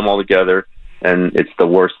 put them all together. And it's the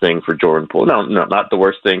worst thing for Jordan Poole. No, not the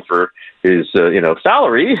worst thing for his,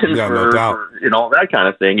 salary and for all that kind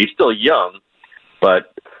of thing. He's still young,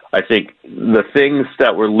 but I think the things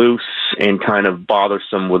that were loose and kind of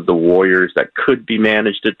bothersome with the Warriors that could be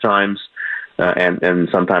managed at times, and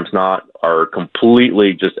sometimes not, are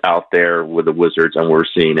completely just out there with the Wizards, and we're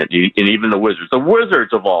seeing it. And even the Wizards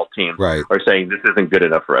of all teams, are saying this isn't good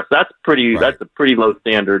enough for us. That's a pretty low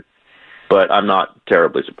standard. But I'm not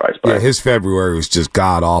terribly surprised by it. His February was just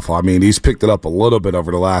god-awful. I mean, he's picked it up a little bit over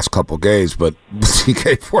the last couple of games, but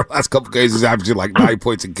for the last couple of games, he's averaging like 9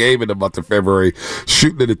 points a game in the month of February,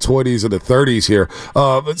 shooting in the 20s and the 30s here.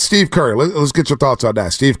 But Steve Kerr, let's get your thoughts on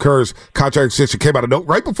that. Steve Kerr's contract extension came out of note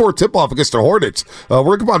right before tip-off against the Hornets.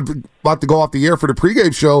 We're about to go off the air for the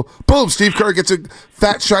pregame show. Boom, Steve Kerr gets a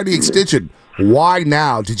fat, shiny extension. Why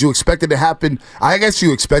now? Did you expect it to happen? I guess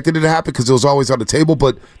you expected it to happen because it was always on the table,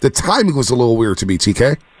 but the timing was a little weird to me,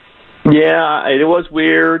 TK. Yeah, it was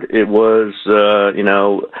weird. It was,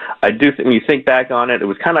 I do think when you think back on it, it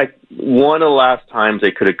was kind of like one of the last times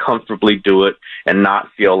they could have comfortably do it and not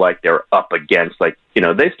feel like they're up against,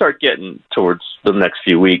 they start getting towards the next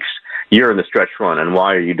few weeks. You're in the stretch run, and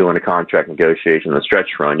why are you doing a contract negotiation in the stretch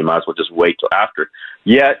run? You might as well just wait till after.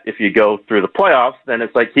 Yet, if you go through the playoffs, then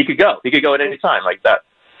it's like he could go. He could go at any time. Like that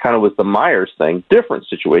kind of was the Myers thing. Different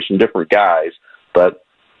situation, different guys. But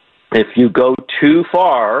if you go too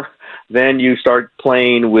far, then you start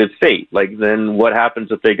playing with fate. Like, then what happens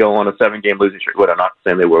if they go on a 7-game losing streak? What I'm not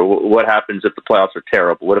saying they were. What happens if the playoffs are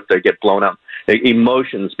terrible? What if they get blown out?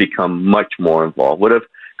 Emotions become much more involved. What if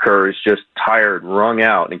Kerr is just tired, wrung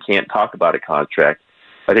out, and can't talk about a contract?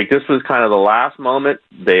 I think this was kind of the last moment.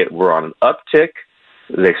 They were on an uptick.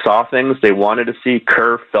 They saw things they wanted to see.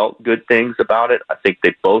 Kerr felt good things about it. I think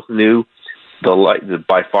they both knew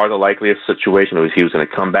by far the likeliest situation was he was going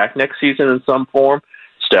to come back next season in some form.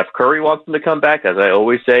 Steph Curry wants him to come back. As I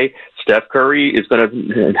always say, Steph Curry is going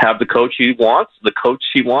to have the coach he wants. The coach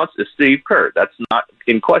he wants is Steve Kerr. That's not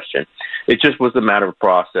in question. It just was a matter of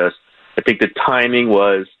process. I think the timing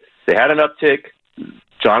was they had an uptick.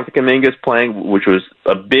 Jonathan Kuminga's playing, which was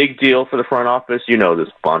a big deal for the front office. You know this,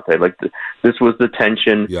 Bonta. This was the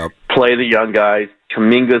tension. Yep. Play the young guys.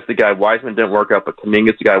 Kuminga's the guy. Wiseman didn't work out, but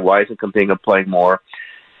Kuminga's the guy. Wiseman, Kuminga playing more.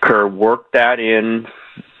 Kerr worked that in,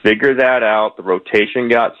 figured that out. The rotation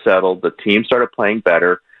got settled. The team started playing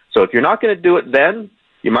better. So if you're not going to do it then,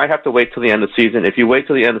 you might have to wait till the end of the season. If you wait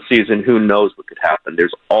till the end of the season, who knows what could happen?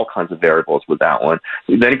 There's all kinds of variables with that one.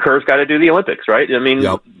 Then Kerr's got to do the Olympics, right? I mean,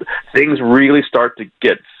 Things really start to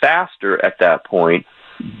get faster at that point.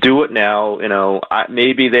 Do it now.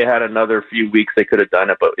 Maybe they had another few weeks they could have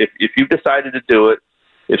done it, but if you've decided to do it,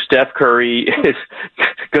 if Steph Curry is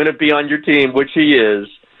going to be on your team, which he is,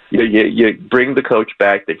 you bring the coach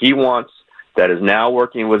back that he wants, that is now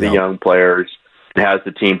working with the young players, and has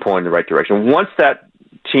the team pointing in the right direction. Once that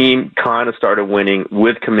team kind of started winning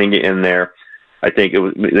with Kuminga in there, I think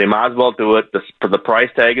they might as well do it. The price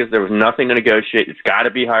tag is there was nothing to negotiate. It's got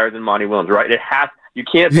to be higher than Monty Williams, right? You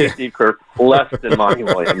can't pay Steve Kerr less than Monty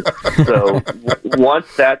Williams. So once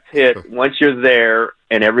that's hit, once you're there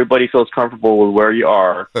and everybody feels comfortable with where you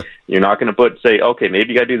are, you're not going to say, okay,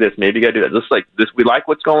 maybe you got to do this, maybe you got to do that. Just like this, we like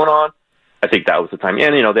what's going on. I think that was the time.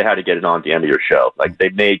 And, they had to get it on at the end of your show. Like, they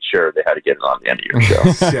made sure they had to get it on the end of your show.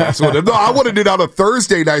 I wanted it on a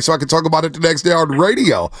Thursday night so I could talk about it the next day on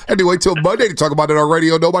radio. I had to wait till Monday to talk about it on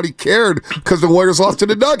radio. Nobody cared because the Warriors lost to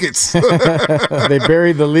the Nuggets. They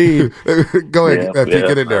buried the lead. Go ahead,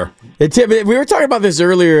 get in there. Tim, we were talking about this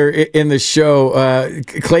earlier in the show.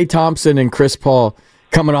 Klay Thompson and Chris Paul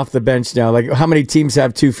coming off the bench now. Like, how many teams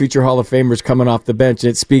have 2 future Hall of Famers coming off the bench?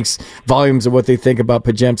 It speaks volumes of what they think about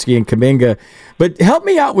Podziemski and Kuminga. But help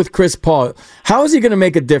me out with Chris Paul. How is he going to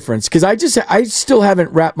make a difference? Because I still haven't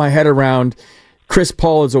wrapped my head around Chris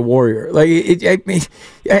Paul as a Warrior. Like,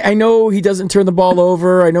 I know he doesn't turn the ball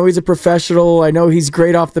over. I know he's a professional. I know he's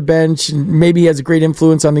great off the bench. And maybe he has a great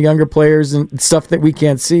influence on the younger players and stuff that we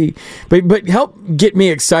can't see. But help get me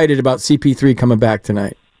excited about CP3 coming back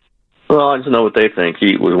tonight. Well, I just know what they think.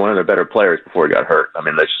 He was one of their better players before he got hurt. I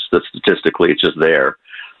mean, that's statistically, it's just there.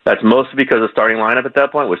 That's mostly because the starting lineup at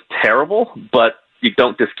that point was terrible, but you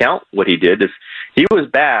don't discount what he did. If he was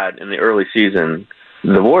bad in the early season,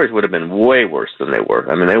 the Warriors would have been way worse than they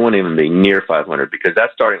were. I mean, they wouldn't even be near 500 because that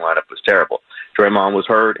starting lineup was terrible. Draymond was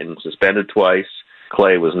hurt and suspended twice.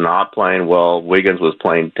 Klay was not playing well. Wiggins was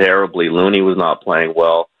playing terribly. Looney was not playing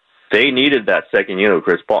well. They needed that second unit of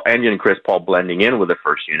Chris Paul and Chris Paul blending in with the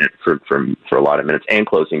first unit for a lot of minutes and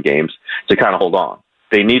closing games to kind of hold on.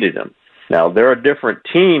 They needed him. Now, they're a different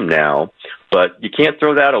team now, but you can't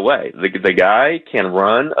throw that away. The guy can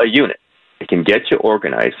run a unit. He can get you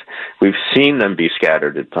organized. We've seen them be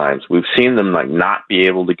scattered at times. We've seen them not be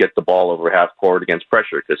able to get the ball over half court against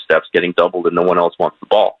pressure because Steph's getting doubled and no one else wants the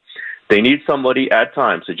ball. They need somebody at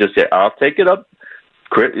times to just say, I'll take it up.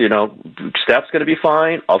 Steph's going to be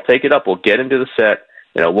fine. I'll take it up. We'll get into the set.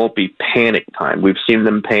 It won't be panic time. We've seen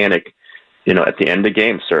them panic, at the end of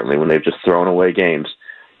games, certainly, when they've just thrown away games.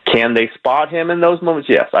 Can they spot him in those moments?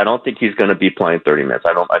 Yes. I don't think he's going to be playing 30 minutes.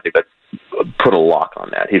 I think that's put a lock on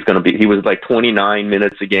that. He was like 29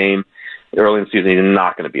 minutes a game early in the season. He's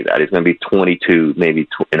not going to be that. He's going to be 22, maybe,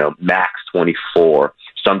 max 24.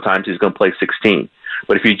 Sometimes he's going to play 16.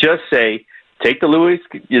 But if you just say, take the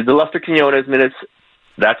Lester Quinones minutes,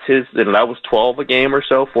 that's that was 12 a game or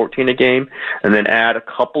so, 14 a game, and then add a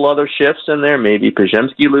couple other shifts in there. Maybe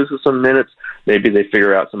Podziemski loses some minutes. Maybe they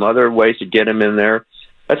figure out some other ways to get him in there.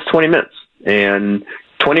 That's 20 minutes. And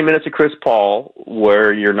 20 minutes of Chris Paul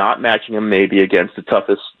where you're not matching him maybe against the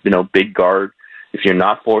toughest, big guard. If you're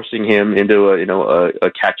not forcing him into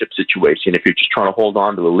a catch-up situation, if you're just trying to hold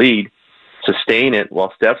on to a lead, sustain it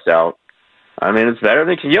while Steph's out, I mean, it's better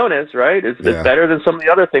than Quinones, right? It's better than some of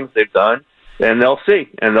the other things they've done. And they'll see,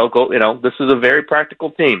 and they'll go, this is a very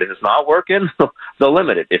practical team. If it's not working, they'll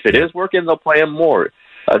limit it. If it is working, they'll play him more.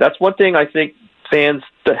 That's one thing I think fans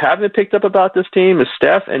that haven't picked up about this team is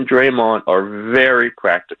Steph and Draymond are very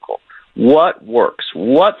practical. What works?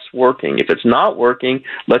 What's working? If it's not working,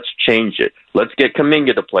 let's change it. Let's get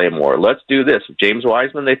Kuminga to play more. Let's do this. James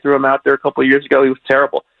Wiseman, they threw him out there a couple of years ago. He was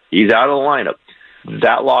terrible. He's out of the lineup.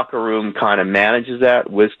 That locker room kind of manages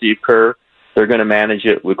that with Steve Kerr. They're going to manage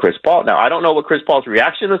it with Chris Paul. Now, I don't know what Chris Paul's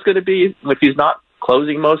reaction is going to be if he's not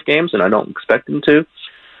closing most games, and I don't expect him to,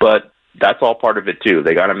 but that's all part of it too.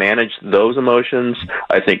 They got to manage those emotions.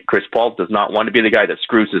 I think Chris Paul does not want to be the guy that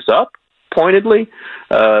screws this up pointedly.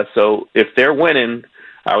 So if they're winning,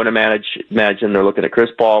 I would imagine they're looking at Chris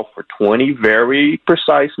Paul for 20 very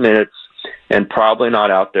precise minutes and probably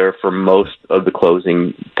not out there for most of the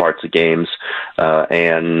closing parts of games.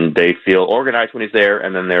 And they feel organized when he's there,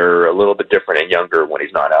 and then they're a little bit different and younger when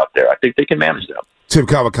he's not out there. I think they can manage that. Tim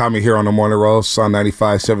Kawakami here on the Morning Roast on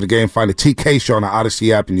 95.7 The Game. Find the TK Show on the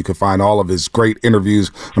Odyssey app, and you can find all of his great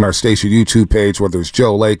interviews on our station YouTube page, whether it's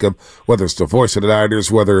Joe Lacob, whether it's the voice of the Niners,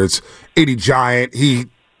 whether it's Eddie Giant. He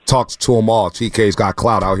talks to them all. TK's got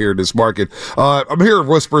clout out here in this market. I'm hearing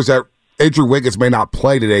whispers that Andrew Wiggins may not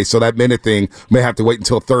play today, so that minute thing may have to wait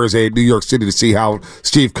until Thursday in New York City to see how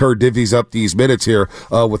Steve Kerr divvies up these minutes here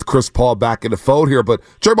with Chris Paul back in the fold here. But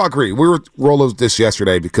Draymond Green, we were rolling this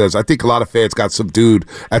yesterday because I think a lot of fans got subdued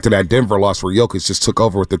after that Denver loss where Jokic just took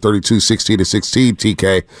over with the 32-16-16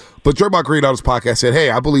 TK. But Draymond Green on his podcast said,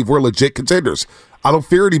 hey, I believe we're legit contenders. I don't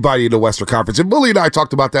fear anybody in the Western Conference. And Willie and I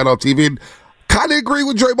talked about that on TV, and kind of agree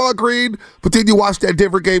with Draymond Green, but then you watch that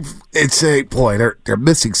Denver game and say, boy, they're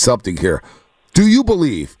missing something here. Do you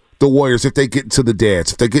believe the Warriors, if they get into the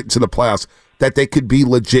dance, if they get into the playoffs, that they could be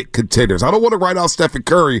legit contenders? I don't want to write out Stephen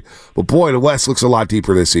Curry, but boy, the West looks a lot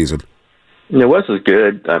deeper this season. The West is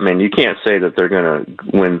good. I mean, you can't say that they're going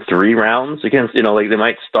to win 3 rounds against, like they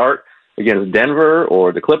might start against Denver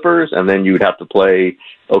or the Clippers, and then you would have to play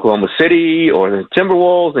Oklahoma City or the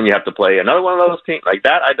Timberwolves, and you have to play another one of those teams. Like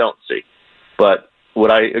that, I don't see. But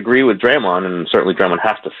what I agree with Draymond, and certainly Draymond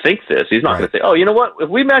has to think this, he's not going to say, oh, you know what, if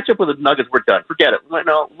we match up with the Nuggets, we're done. Forget it.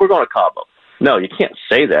 No, we're going to Cabo. No, you can't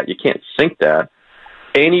say that. You can't think that.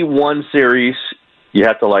 Any one series, you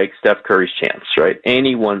have to like Steph Curry's chance, right?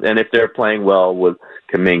 Any one, and if they're playing well with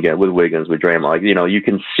Kuminga, with Wiggins, with Draymond, you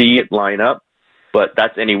can see it line up. But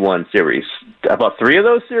that's any one series. About 3 of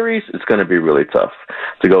those series, it's going to be really tough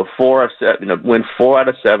to go 4 out of 7. Win 4 out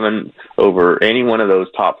of 7 over any one of those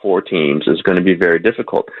top 4 teams is going to be very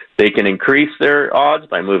difficult. They can increase their odds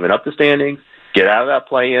by moving up the standings, get out of that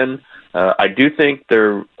play-in. I do think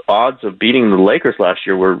their odds of beating the Lakers last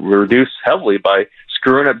year were reduced heavily by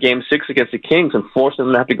screwing up Game 6 against the Kings and forcing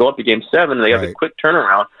them to have to go up to Game 7. And they have a quick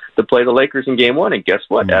turnaround to play the Lakers in Game 1, and guess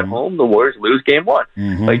what? At home, the Warriors lose Game 1.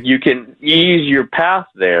 Like you can ease your path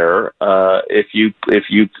there if you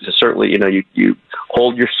certainly you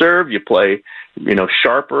hold your serve, you play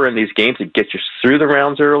sharper in these games to get you through the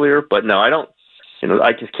rounds earlier. But no, I don't.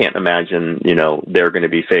 I just can't imagine they're going to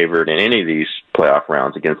be favored in any of these playoff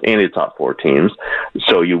rounds against any of the top 4 teams.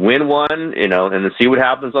 So you win one, and then see what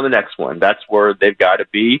happens on the next one. That's where they've got to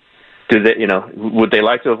be. Would they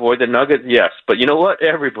like to avoid the Nuggets? Yes. But you know what?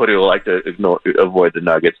 Everybody will like to avoid the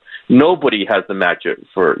Nuggets. Nobody has the matchup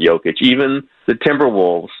for Jokic. Even the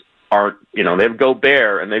Timberwolves aren't, they have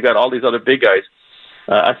Gobert, and they've got all these other big guys.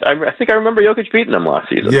 I think I remember Jokic beating them last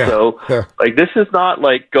season. Yeah. So, this is not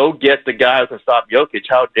like, go get the guy who can stop Jokic.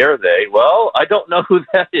 How dare they? Well, I don't know who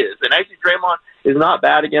that is. And actually, Draymond is not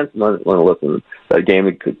bad against them. Listen, that game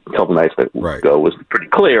a couple nights ago was pretty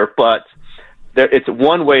clear, but it's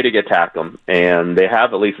one way to attack them, and they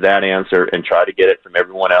have at least that answer and try to get it from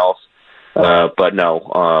everyone else. But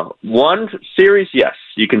no, one series, yes,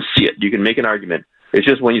 you can see it. You can make an argument. It's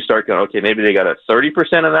just when you start going, okay, maybe they got a 30%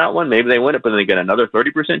 of that one, maybe they win it, but then they get another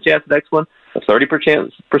 30% chance the next one, a 30%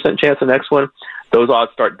 chance the next one. Those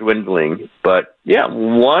odds start dwindling. But yeah,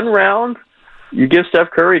 one round, you give Steph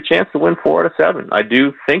Curry a chance to win 4 out of 7. I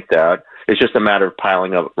do think that. It's just a matter of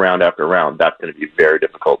piling up round after round. That's going to be very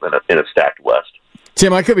difficult in a stacked West.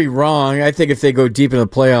 Tim, I could be wrong. I think if they go deep into the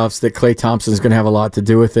playoffs, that Klay Thompson is going to have a lot to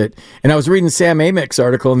do with it. And I was reading Sam Amick's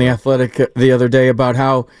article in The Athletic the other day about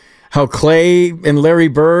how Klay and Larry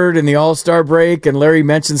Bird in the All-Star break, and Larry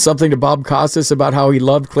mentioned something to Bob Costas about how he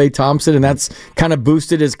loved Klay Thompson, and that's kind of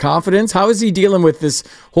boosted his confidence. How is he dealing with this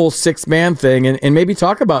whole 6-man thing? And maybe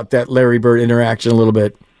talk about that Larry Bird interaction a little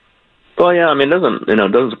bit. Well, yeah, I mean, it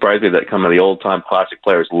doesn't surprise me that some of the old-time classic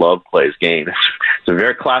players love Klay's game. It's a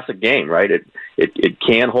very classic game, right? It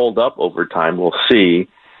can hold up over time. We'll see.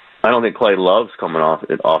 I don't think Klay loves coming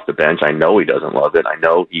off the bench. I know he doesn't love it. I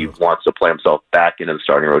know he wants to play himself back into the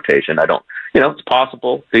starting rotation. It's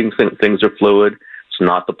possible. Things are fluid. It's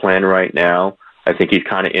not the plan right now. I think he's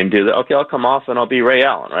kind of into I'll come off and I'll be Ray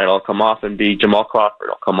Allen, right? I'll come off and be Jamal Crawford.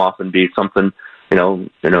 I'll come off and be something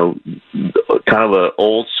kind of a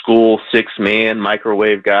old school 6-man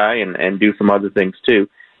microwave guy and do some other things too.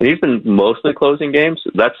 And he's been mostly closing games.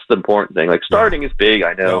 That's the important thing. Like starting is big,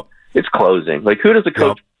 I know. It's closing. Like who does the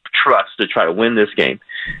coach trust to try to win this game?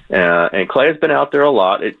 And Clay has been out there a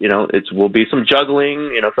lot. It will be some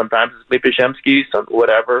juggling. Sometimes it's Pajemski,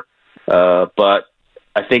 whatever. But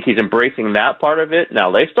I think he's embracing that part of it.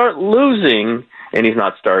 Now they start losing and he's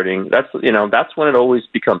not starting. That's when it always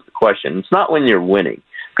becomes the question. It's not when you're winning,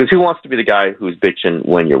 because who wants to be the guy who's bitching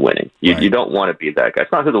when you're winning? You don't want to be that guy.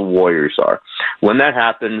 It's not who the Warriors are. When that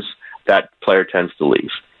happens, that player tends to leave.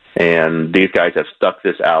 And these guys have stuck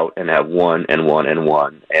this out and have won and won and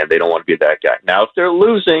won, and they don't want to be that guy. Now, if they're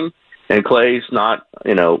losing and Clay's not,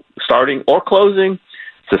 starting or closing,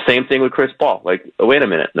 it's the same thing with Chris Paul. Like, wait a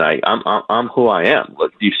minute, I'm who I am.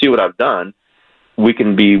 Look, do you see what I've done? We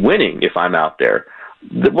can be winning if I'm out there.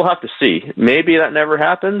 We'll have to see. Maybe that never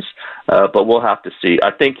happens, but we'll have to see.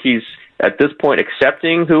 I think he's, at this point,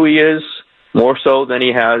 accepting who he is more so than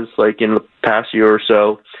he has, like, in the past year or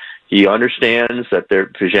so. He understands that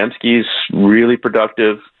Pajemski's really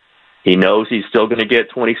productive. He knows he's still going to get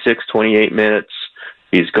 26, 28 minutes.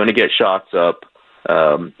 He's going to get shots up.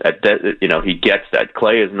 He gets that.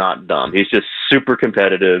 Clay is not dumb. He's just super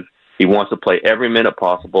competitive. He wants to play every minute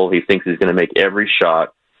possible. He thinks he's going to make every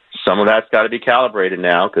shot. Some of that's got to be calibrated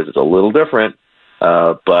now because it's a little different.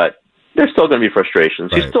 But there's still going to be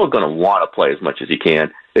frustrations. He's still going to want to play as much as he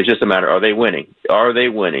can. It's just a matter, are they winning? Are they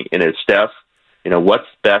winning? And it's Steph. What's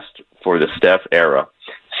best for the Steph era?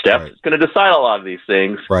 Steph is going to decide a lot of these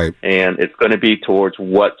things, and it's going to be towards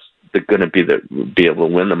what's going to be able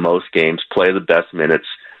to win the most games, play the best minutes,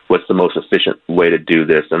 what's the most efficient way to do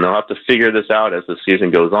this, and they'll have to figure this out as the season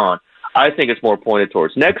goes on. I think it's more pointed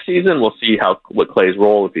towards next season. We'll see what Clay's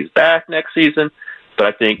role if he's back next season. But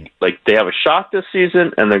I think they have a shot this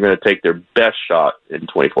season, and they're going to take their best shot in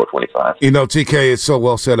 24-25. TK is so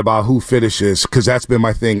well said about who finishes, because that's been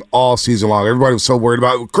my thing all season long. Everybody was so worried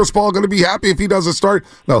about Chris Paul going to be happy if he doesn't start.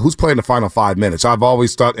 No, who's playing the final 5 minutes? I've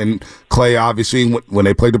always thought, and Clay, obviously, when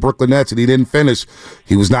they played the Brooklyn Nets and he didn't finish,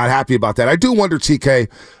 he was not happy about that. I do wonder, TK,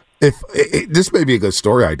 if this may be a good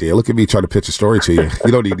story idea. Look at me trying to pitch a story to you.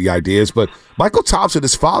 You don't need the ideas, but Michael Thompson,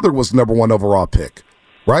 his father was the number 1 overall pick.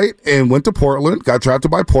 Right? And went to Portland, got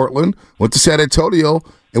drafted by Portland, went to San Antonio,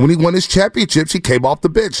 and when he won his championships, he came off the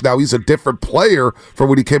bench. Now, he's a different player from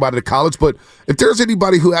when he came out of college, but if there's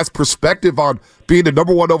anybody who has perspective on being the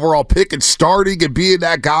number 1 overall pick and starting and being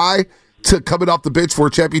that guy to coming off the bench for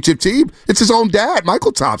a championship team, it's his own dad,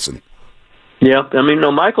 Michael Thompson. Yeah,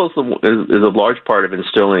 Michael's is a large part of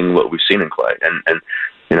instilling what we've seen in Clay. And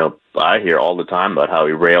I hear all the time about how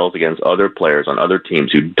he rails against other players on other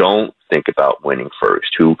teams who don't think about winning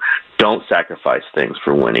first, who don't sacrifice things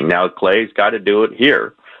for winning. Now, Clay's got to do it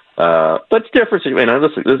here. But it's different.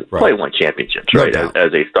 Clay won championships, right,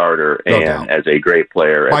 as a starter and as a great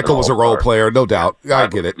player. Michael was a role player, no doubt. I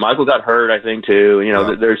get it. Michael got hurt, I think, too.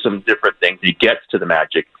 There's some different things. He gets to the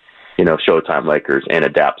Magic, Showtime Lakers, and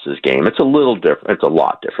adapts his game. It's a little different. It's a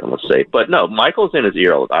lot different, let's say. But no, Michael's in his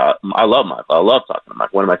ear. I love Michael. I love talking to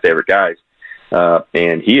Michael. One of my favorite guys.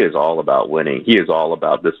 And he is all about winning. He is all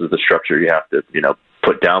about, this is the structure you have to,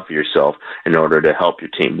 put down for yourself in order to help your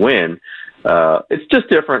team win. It's just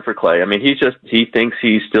different for Clay. He thinks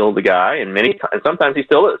he's still the guy, and sometimes he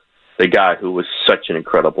still is the guy who was such an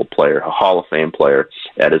incredible player, a Hall of Fame player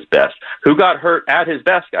at his best, who got hurt at his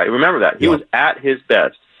best, guy. Remember that. He was at his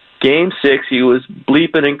best. Game 6, he was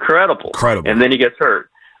bleeping incredible. And then he gets hurt.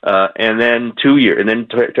 And then 2 years, and then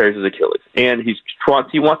tears his Achilles. And he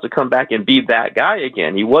wants to come back and be that guy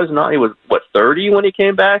again. He was 30 when he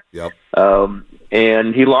came back? Yep.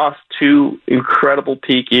 And he lost 2 incredible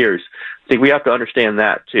peak years. I think we have to understand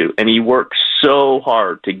that, too. And he worked so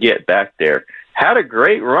hard to get back there. Had a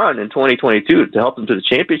great run in 2022 to help him to the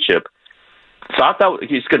championship. Thought that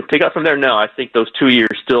he's going to pick up from there? No, I think those 2 years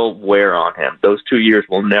still wear on him. Those 2 years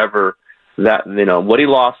will never... what he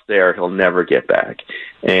lost there, he'll never get back.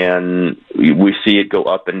 And we see it go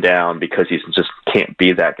up and down because he just can't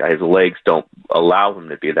be that guy. His legs don't allow him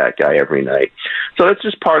to be that guy every night. So it's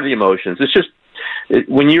just part of the emotions. It's just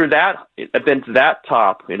when you're been to that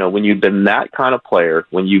top, when you've been that kind of player,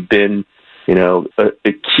 when you've been,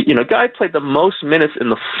 guy played the most minutes in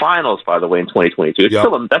the finals, by the way, in 2022.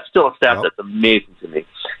 That's still a stat that's amazing to me.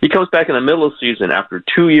 He comes back in the middle of the season after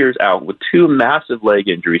 2 years out with 2 massive leg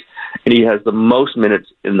injuries, and he has the most minutes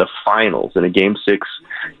in the finals in a Game 6,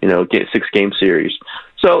 6-game series.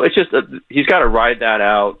 So it's just he's got to ride that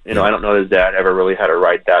out. I don't know his dad ever really had to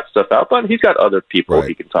ride that stuff out, but he's got other people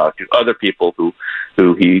he can talk to, other people who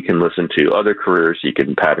who he can listen to, other careers he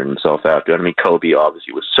can pattern himself after. I mean, Kobe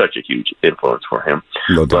obviously was such a huge influence for him,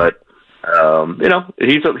 but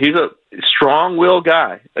he's a strong-willed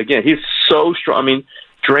guy. Again, he's so strong. I mean,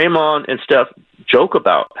 Draymond and Steph joke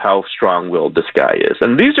about how strong-willed this guy is,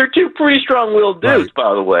 and these are two pretty strong-willed dudes,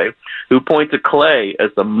 by the way, who point to Clay as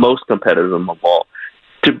the most competitive of all.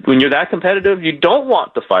 When you're that competitive, you don't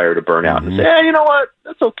want the fire to burn out and say, hey, you know what,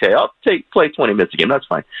 that's okay. I'll play 20 minutes a game. That's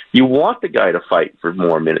fine. You want the guy to fight for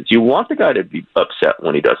more minutes. You want the guy to be upset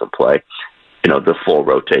when he doesn't play, the full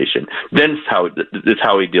rotation. Then it's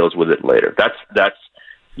how he deals with it later. That's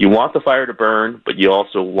you want the fire to burn, but you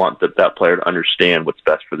also want that player to understand what's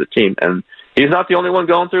best for the team. And he's not the only one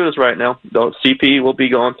going through this right now. CP will be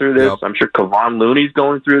going through this. Yep. I'm sure Kevon Looney's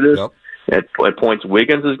going through this. Yep. At points,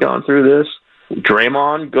 Wiggins has gone through this.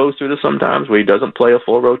 Draymond goes through this sometimes where he doesn't play a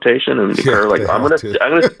full rotation, and I'm gonna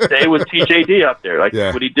stay with TJD out there,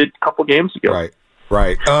 what he did a couple games ago.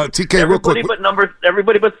 Right. TK, real quick.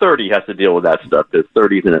 Everybody but 30 has to deal with that stuff.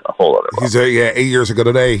 30 is in a whole other level. 8 years ago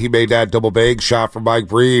today, he made that double bag shot from Mike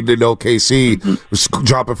Breen in OKC, was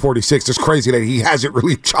dropping 46. It's crazy that he hasn't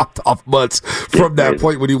really chopped off months from that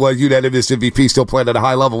point when he was unanimous MVP, still playing at a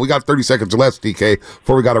high level. We got 30 seconds left, TK,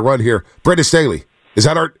 before we got to run here. Brendan Staley. Is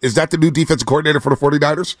that the new defensive coordinator for the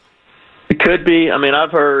 49ers? It could be. I mean,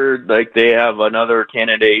 I've heard they have another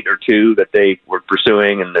candidate or two that they were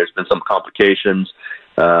pursuing, and there's been some complications.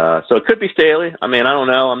 So it could be Staley. I mean, I don't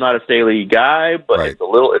know. I'm not a Staley guy, but it's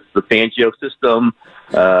the Fangio system.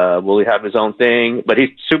 Will he have his own thing? But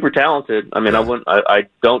he's super talented. I mean, I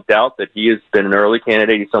don't doubt that he has been an early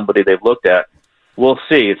candidate. He's somebody they've looked at. We'll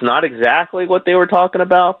see. It's not exactly what they were talking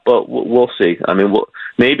about, but we'll see. I mean,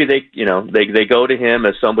 maybe they go to him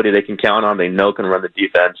as somebody they can count on. They know can run the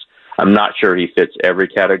defense. I'm not sure he fits every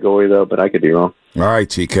category, though, but I could be wrong. All right,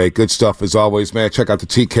 TK. Good stuff as always, man. Check out the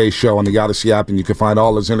TK Show on the Odyssey app, and you can find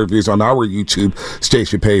all his interviews on our YouTube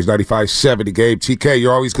station page, 95.7 The Game. TK,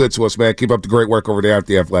 you're always good to us, man. Keep up the great work over there at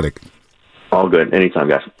The Athletic. All good. Anytime,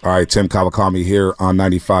 guys. All right, Tim Kawakami here on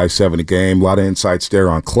 95.7 The Game. A lot of insights there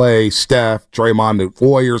on Clay, Steph, Draymond, the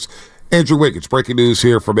Warriors. Andrew Wiggins, breaking news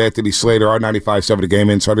here from Anthony Slater, our 95.7 The Game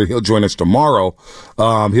insider. He'll join us tomorrow.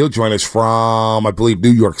 He'll join us from, I believe, New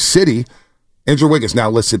York City. Andrew Wiggins now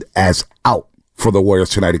listed as out for the Warriors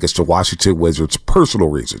tonight against the Washington Wizards. Personal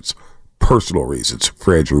reasons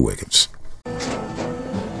for Andrew Wiggins.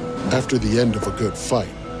 After the end of a good fight,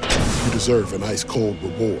 you deserve an ice-cold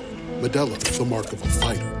reward. Modelo, the mark of a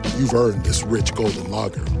fighter. You've earned this rich golden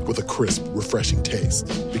lager with a crisp, refreshing taste.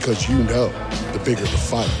 Because you know, the bigger the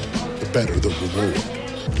fight, the better the reward.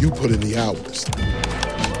 You put in the hours,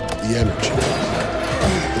 the energy,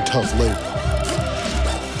 the tough labor.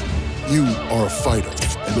 You are a fighter,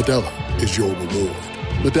 and Modelo is your reward.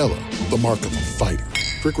 Modelo, the mark of a fighter.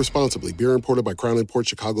 Drink responsibly. Beer imported by Crown Imports,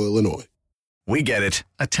 Chicago, Illinois. We get it.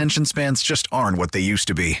 Attention spans just aren't what they used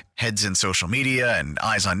to be. Heads in social media and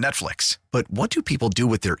eyes on Netflix. But what do people do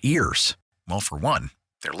with their ears? Well, for one,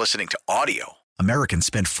 they're listening to audio. Americans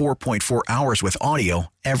spend 4.4 hours with audio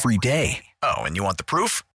every day. Oh, and you want the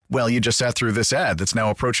proof? Well, you just sat through this ad that's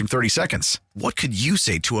now approaching 30 seconds. What could you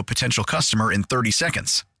say to a potential customer in 30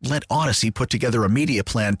 seconds? Let Odyssey put together a media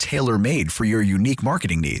plan tailor-made for your unique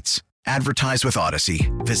marketing needs. Advertise with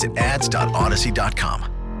Odyssey. Visit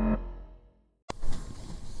ads.odyssey.com.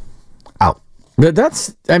 But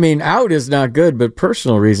out is not good, but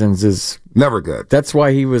personal reasons is never good. That's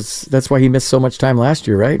why he missed so much time last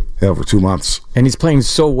year, right? Yeah, over 2 months. And he's playing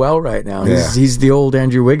so well right now. Yeah. He's the old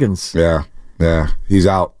Andrew Wiggins. Yeah. He's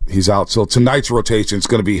out. So tonight's rotation is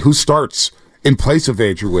going to be who starts in place of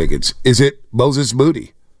Andrew Wiggins. Is it Moses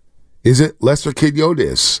Moody? Is it Lester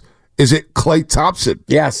Quinones? Is it Klay Thompson?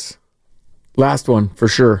 Yes. Last one, for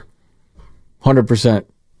sure. 100%.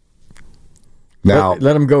 Now,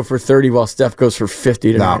 let him go for 30 while Steph goes for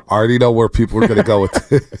 50 tonight. Now, I already know where people are going to go with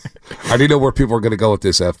this. I already know where people are going to go with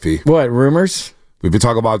this, FP. What, rumors? We've been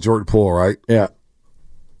talking about Jordan Poole, right? Yeah.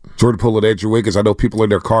 Jordan Poole and Andrew Wiggins. I know people in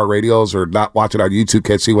their car radios or not watching on YouTube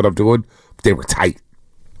can't see what I'm doing, but they were tight.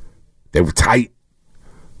 They were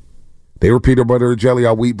peanut butter and jelly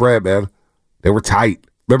on wheat bread, man. They were tight.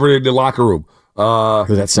 Remember in the locker room.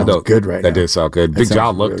 That sounds good right now. That did sound good. Big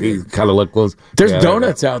John looked. He kind of looked close. There's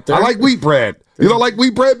donuts out there. I like wheat bread. You don't like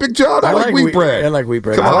wheat bread, Big John? I like wheat bread. I like wheat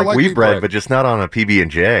bread. I like wheat bread, but just not on a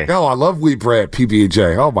PB&J. No, I love wheat bread,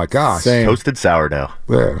 PB&J. Oh, my gosh. Same. Toasted sourdough.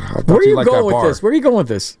 Yeah, Where are you going with this? Where are you going with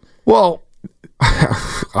this? Well,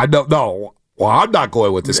 I don't know. Well, I'm not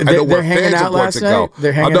going with this. I know where fans are going to go.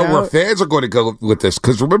 I know where fans are going to go with this.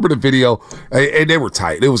 Because remember the video? And they were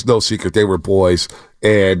tight. It was no secret. They were boys.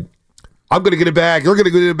 And I'm going to get a bag. You're going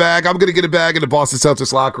to get a bag. I'm going to get a bag in the Boston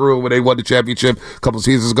Celtics locker room when they won the championship a couple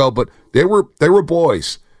seasons ago. But they were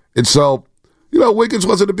boys. And so, Wiggins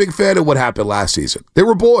wasn't a big fan of what happened last season. They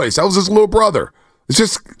were boys. That was his little brother. It's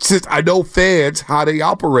just I know fans, how they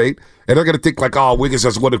operate, and they're going to think like, oh, Wiggins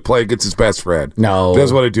doesn't want to play against his best friend. No. He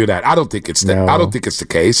doesn't want to do that. I don't think it's I don't think it's the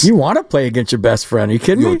case. You want to play against your best friend. Are you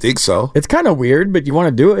kidding me? You don't think so? It's kind of weird, but you want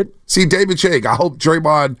to do it. See, David Chang, I hope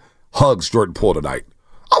Draymond hugs Jordan Poole tonight.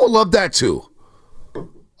 I would love that too.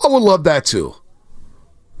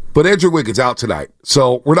 But Andrew Wiggins out tonight,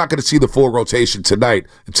 so we're not going to see the full rotation tonight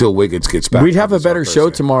until Wiggins gets back. We'd have a better show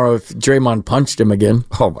tomorrow if Draymond punched him again.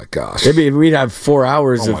 Oh my gosh! Maybe we'd have 4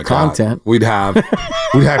 hours of content. We'd have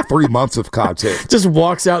 3 months of content. Just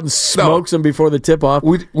walks out and smokes him before the tip off.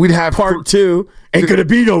 We'd have part 2. Ain't gonna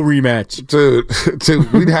be no rematch, dude.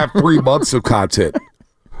 We'd have 3 months of content.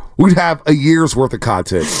 We'd have a year's worth of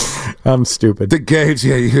content. I'm stupid. The games,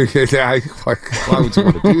 why would you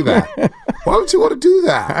want to do that? Why would you want to do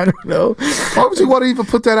that? I don't know. Why would you want to even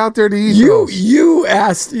put that out there to ethos? You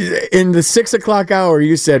asked in the 6 o'clock hour.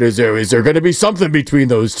 You said, "Is there going to be something between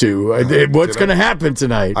those two? What's going to happen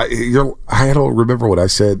tonight?" I don't remember what I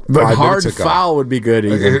said. But hard foul would be good.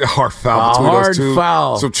 Even. Hard foul between those two.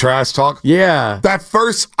 Foul. Some trash talk. Yeah. That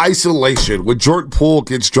first isolation when Jordan Poole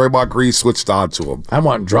against Draymond Green switched on to him. I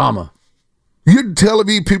want drama. You're telling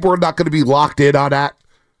me people are not going to be locked in on that?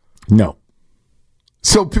 No.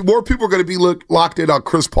 So more people are going to be locked in on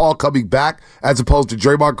Chris Paul coming back as opposed to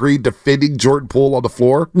Draymond Green defending Jordan Poole on the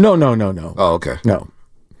floor? No. Oh, okay. No.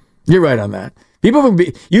 You're right on that.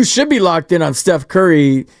 You should be locked in on Steph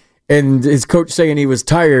Curry and his coach saying he was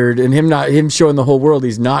tired and him showing the whole world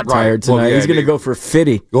he's not tired tonight. Well, yeah, he's going to go for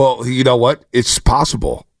 50. Well, you know what? It's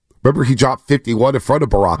possible. Remember he dropped 51 in front of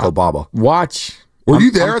Barack Obama. Watch. Were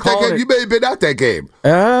you there at that game? You may have been at that game.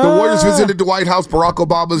 The Warriors visited the White House. Barack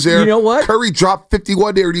Obama was there. You know what? Curry dropped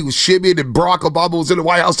 51 there, and he was shimmying, and Barack Obama was in the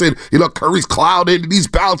White House, and Curry's clouded, and he's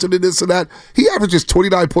bouncing and this and that. He averages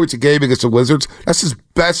 29 points a game against the Wizards. That's his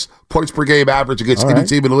best points per game average against any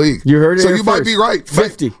team in the league. You heard it. So you might be right.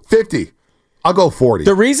 50. I'll go 40.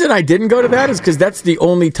 The reason I didn't go to that is because that's the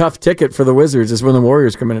only tough ticket for the Wizards is when the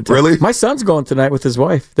Warriors come in and Really? My son's going tonight with his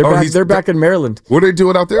wife. They're back in Maryland. What are they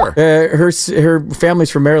doing out there? Her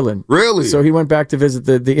family's from Maryland. Really? So he went back to visit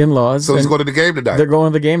the in-laws. So he's going to the game tonight? They're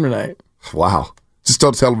going to the game tonight. Wow. Just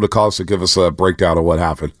don't tell him to call us and give us a breakdown of what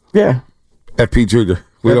happened. Yeah. FP Jr.,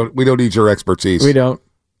 we don't need your expertise. We don't.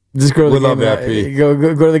 Just go to the game. We love FP.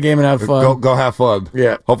 Go to the game and have fun. Go have fun.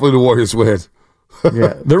 Yeah. Hopefully the Warriors win.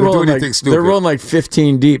 Yeah, they're rolling like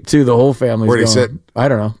 15 deep too. The whole family's Where they going. sit? I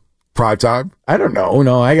don't know. Prime time? I don't know.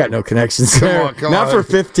 No, I got no connections there. Come Not on. for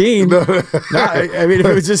 15. I mean, if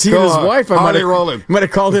it was just he and his wife, I might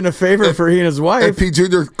have called in a favor for he and his wife. FP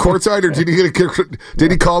Jr. courtside, or did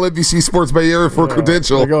he call NBC Sports Bay Area for a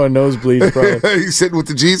credential? They're going nosebleeds, probably. He's sitting with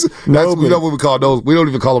the Jesus. No, we know what we call those. We don't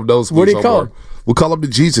even call them nosebleeds. What do you call them? We call them the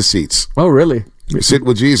Jesus seats. Oh, really? You're sitting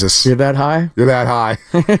with Jesus. You're that high? You're that high.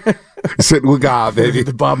 Sitting with God, baby.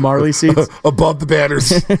 The Bob Marley seats? Above the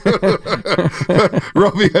banners.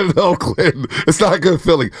 Romeo in Oakland. It's not a good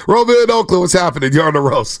feeling. Romeo in Oakland, what's happening? You're on the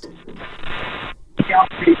roast.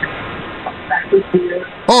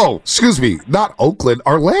 Oh, excuse me. Not Oakland.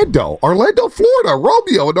 Orlando, Florida.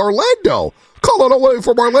 Romeo in Orlando. Calling away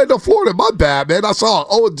from Orlando, Florida. My bad, man. I saw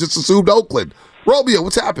Owen just assumed Oakland. Romeo,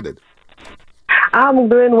 what's happening? I'm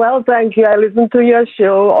doing well, thank you. I listen to your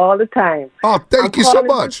show all the time. Oh, thank you so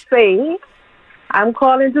much. I'm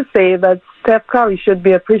calling to say that Steph Curry should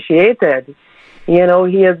be appreciated. You know,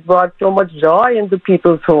 he has brought so much joy into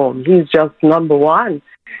people's homes. He's just number one.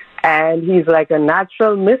 And he's like a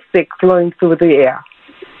natural mystic flowing through the air.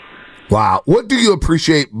 Wow. What do you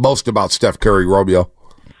appreciate most about Steph Curry, Romeo?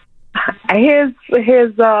 His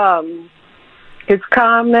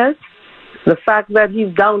calmness, the fact that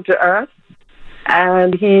he's down to earth.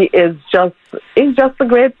 And he's just a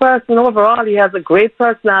great person overall. He has a great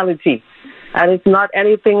personality. And it's not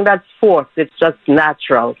anything that's forced. It's just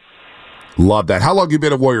natural. Love that. How long have you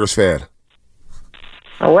been a Warriors fan?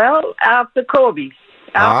 Well, after Kobe.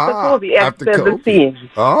 After Kobe exited the scene. And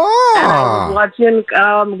I was watching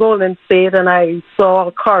Golden State, and I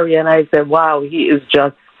saw Curry, and I said, wow, he is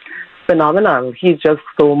just phenomenal. He's just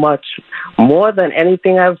so much more than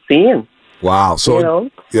anything I've seen. Wow. So, you know?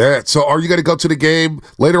 Yeah. So are you going to go to the game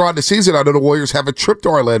later on in the season? I know the Warriors have a trip to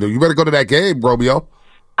Orlando. You better go to that game, Romeo.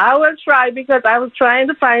 I will try because I was trying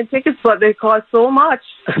to find tickets, but they cost so much.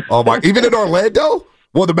 Oh, my. Even in Orlando?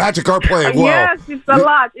 Well, the Magic are playing well. Yes, it's a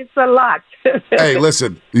lot. It's a lot. Hey,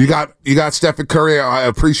 listen, you got Stephen Curry. I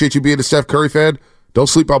appreciate you being a Steph Curry fan. Don't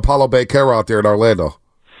sleep on Paulo Banchero out there in Orlando.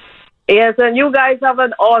 Yes, and you guys have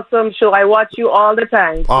an awesome show. I watch you all the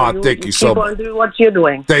time. Thank you so much. Keep on doing what you're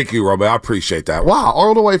doing. Thank you, Roman. I appreciate that. Wow,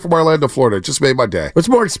 all the way from Orlando, Florida. Just made my day. What's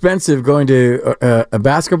more expensive, going to a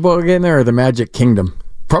basketball game there or the Magic Kingdom?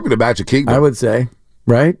 Probably the Magic Kingdom. I would say,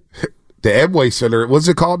 right? The Amway Center. What's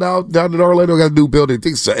it called now? Down in Orlando, got a new building. I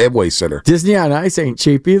think it's the Amway Center. Disney on Ice ain't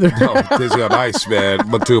cheap either. No, Disney on Ice, man.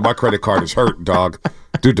 But dude, my credit card is hurting, dog.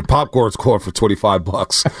 Dude, the popcorn's going for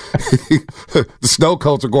 $25. The snow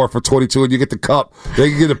cones are going for $22, and you get the cup.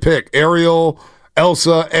 They can get a pick. Ariel,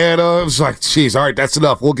 Elsa, Anna. It was like, geez, all right, that's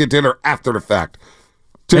enough. We'll get dinner after the fact.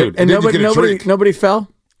 Dude, and nobody fell?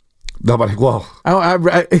 Nobody, well.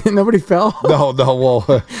 Nobody fell? No, well.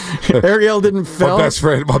 Ariel didn't fall? My best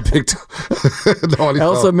friend, my big Elsa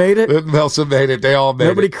fell. made it? Elsa made it. They all made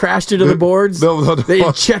Nobody it. crashed into the boards? No. They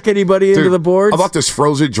didn't check anybody into the boards? About this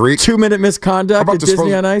frozen drink. 2-minute misconduct at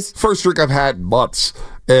Disney on Ice? First drink I've had in months.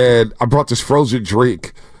 And I brought this frozen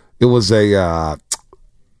drink. It was a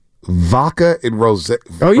vodka and rosé.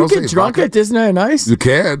 Oh, you get drunk at Disney on Ice? You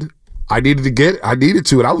can. I needed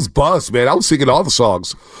to, and I was buzzed, man. I was singing all the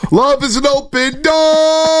songs. Love is an open door.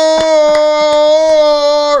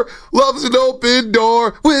 Love is an open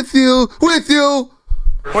door. With you. What'd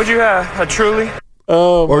you have? A Truly?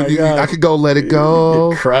 Oh, my God. I could go Let It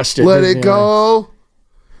Go. You crushed it. Let it go.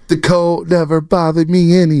 The cold never bothered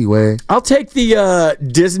me anyway. I'll take the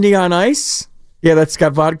Disney on Ice. Yeah, that's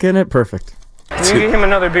got vodka in it. Perfect. Can you get him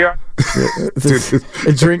another beer?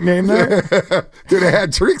 A drink name there? Dude, they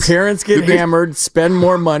had drinks. Parents get hammered, spend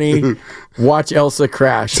more money, watch Elsa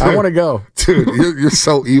crash. Dude, I want to go. Dude, you're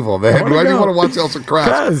so evil, man. Why do you want to watch Elsa crash?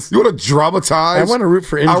 Because You want to dramatize I want to root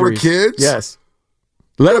for injuries. our kids? Yes.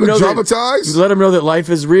 Let them know that life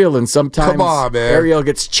is real, and sometimes Come on, man. Ariel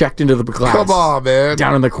gets checked into the glass. Come on, man.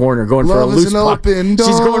 Down in the corner, going Love for a loose is an puck. open door.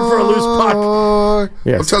 She's going for a loose puck.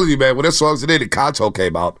 Yes. I'm telling you, man, when that song today, the Kanto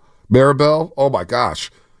came out, Maribel, oh my gosh.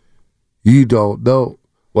 You don't know.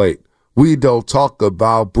 Wait, we don't talk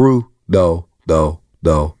about brew. No.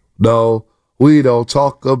 We don't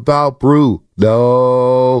talk about brew.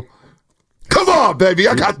 No. Come on, baby.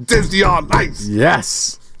 I got Disney on Ice.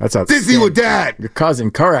 Yes. That's how Disney with Dad. You're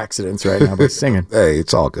causing car accidents right now by singing. Hey,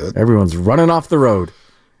 it's all good. Everyone's running off the road.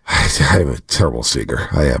 I'm a terrible singer.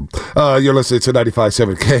 I am. You're listening to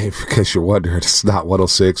 95.7 K. In case you're wondering, it's not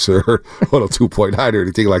 106 or 102.9 or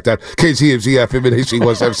anything like that. KGMZ FM in HD,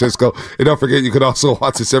 West San Francisco. And don't forget, you can also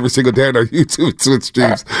watch us every single day on our YouTube and Twitch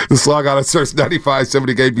streams. Just log on and search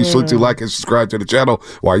 95.7 K. Be sure to like and subscribe to the channel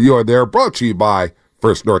while you are there. Brought to you by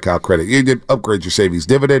First NorCal Credit Union. Upgrade your savings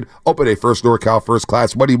dividend. Open a First NorCal First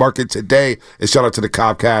Class Money Market today. And shout out to the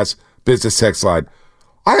Comcast Business Text Line.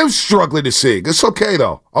 I am struggling to sing. It's okay,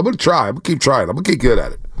 though. I'm going to try. I'm going to keep trying. I'm going to get good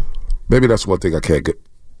at it. Maybe that's one thing I can't get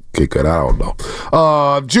good. I don't know.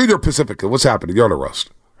 Junior Pacifica, what's happening? You're on the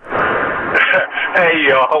roast. Hey,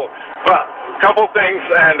 yo. Well, a couple things,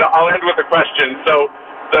 and I'll end with a question. So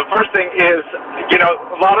the first thing is,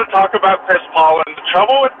 a lot of talk about Chris Paul, and the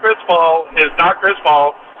trouble with Chris Paul is not Chris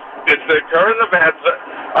Paul. It's the current events.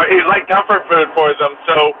 He's like comfort food for them.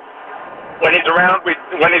 So when he's around,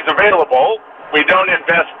 when he's available, we don't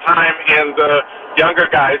invest time in the younger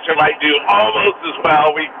guys who might do almost as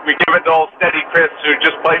well. We give it to old steady Chris, who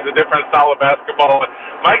just plays a different style of basketball. And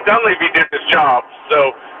Mike Dunleavy did his job.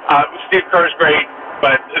 So Steve Kerr's great,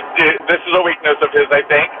 but this is a weakness of his, I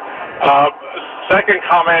think. Second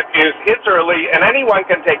comment is it's early, and anyone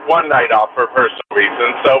can take one night off for personal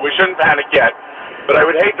reasons, so we shouldn't panic yet. But I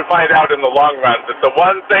would hate to find out in the long run that the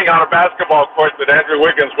one thing on a basketball court that Andrew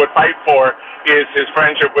Wiggins would fight for is his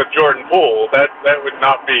friendship with Jordan Poole. That would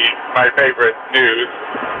not be my favorite news.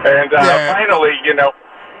 And finally,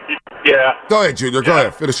 yeah. Go ahead, Junior. Go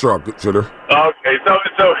ahead. Finish strong, Junior. Okay, so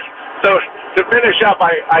to finish up,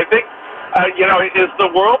 I think, is the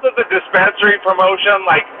world of the dispensary promotion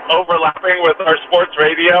like overlapping with our sports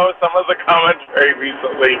radio? Some of the commentary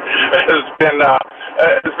recently has been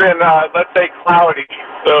let's say, cloudy.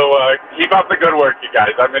 So keep up the good work, you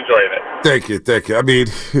guys. I'm enjoying it. Thank you. I mean,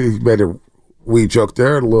 he made a weed joke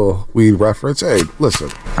there, a little weed reference. Hey, listen.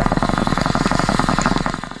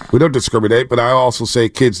 We don't discriminate, but I also say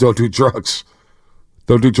kids don't do drugs.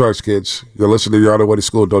 Don't do drugs, kids. You're listening, you're on the way to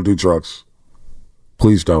school, don't do drugs.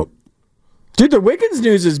 Please don't. Dude, the Wiggins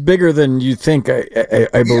news is bigger than you think,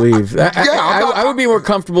 I believe. I would be more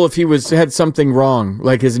comfortable if he had something wrong,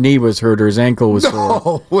 like his knee was hurt or his ankle was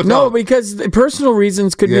sore. No, because personal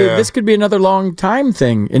reasons could be, this could be another long time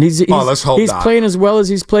thing. And he's let's hope not. Playing as well as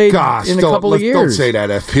he's played in a couple of years. Don't say that,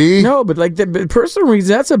 FP. No, but like the personal reasons,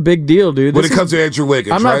 that's a big deal, dude. When it comes to Andrew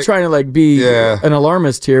Wiggins, I'm not trying to be an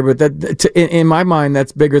alarmist here, but in my mind,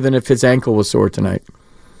 that's bigger than if his ankle was sore tonight.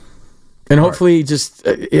 And hopefully, just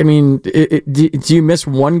do you miss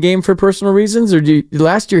one game for personal reasons, or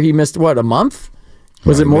last year he missed what, a month?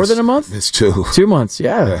 Was it more than a month? It's 2. 2 months,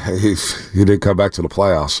 yeah. He didn't come back to the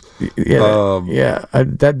playoffs.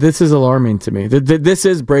 This is alarming to me. This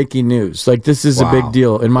is breaking news. Like, this is a big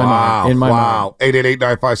deal in my mind. In my mind.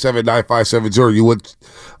 888-957-9570. You would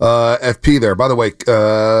FP there. By the way,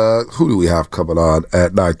 who do we have coming on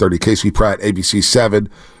at 9:30? Casey Pratt, ABC 7.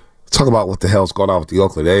 Talk about what the hell's going on with the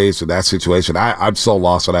Oakland A's and that situation. I'm so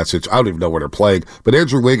lost on that situation. I don't even know where they're playing. But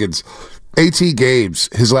Andrew Wiggins, 18 games,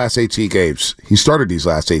 his last 18 games. He started these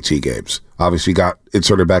last 18 games. Obviously got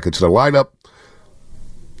inserted back into the lineup.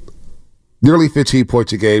 Nearly 15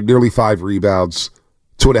 points a game, nearly 5 rebounds,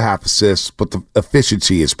 2.5 assists, but the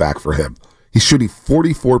efficiency is back for him. He's shooting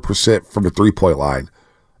 44% from the three-point line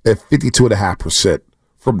and 52.5%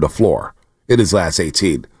 from the floor in his last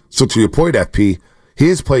 18. So to your point, FP, he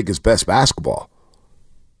is playing his best basketball.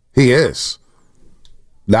 He is.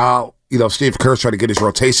 Now, Steve Kerr's trying to get his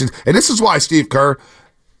rotations. And this is why Steve Kerr,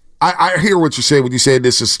 I hear what you're saying when you say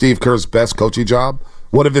this is Steve Kerr's best coaching job,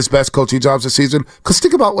 one of his best coaching jobs this season. Because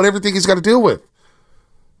think about everything he's got to deal with.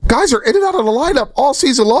 Guys are in and out of the lineup all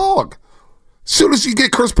season long. As soon as you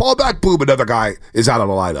get Chris Paul back, boom, another guy is out of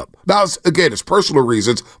the lineup. Now, again, it's personal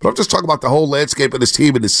reasons, but I'm just talking about the whole landscape of this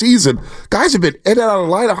team in the season. Guys have been in and out of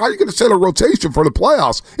the lineup. How are you going to set a rotation for the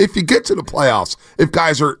playoffs if you get to the playoffs, if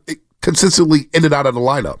guys are consistently in and out of the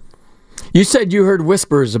lineup? You said you heard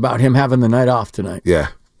whispers about him having the night off tonight. Yeah.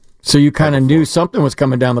 So you kind of knew something was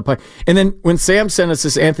coming down the pipe. And then when Sam sent us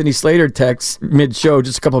this Anthony Slater text mid-show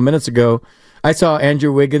just a couple of minutes ago, I saw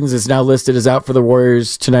Andrew Wiggins is now listed as out for the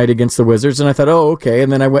Warriors tonight against the Wizards, and I thought, oh, okay.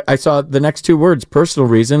 And then I saw the next 2 words, personal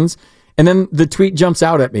reasons, and then the tweet jumps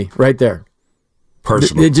out at me right there.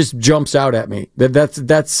 Personal. It just jumps out at me.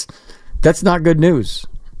 That's not good news.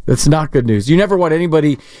 That's not good news. You never want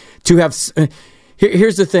anybody to have...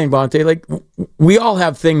 Here's the thing, Bonta. Like, we all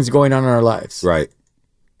have things going on in our lives. Right.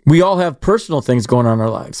 We all have personal things going on in our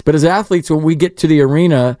lives. But as athletes, when we get to the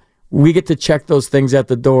arena, we get to check those things at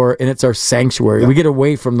the door, and it's our sanctuary. Yep. We get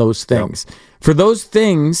away from those things. Yep. For those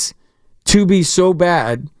things to be so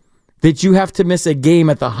bad that you have to miss a game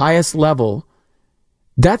at the highest level,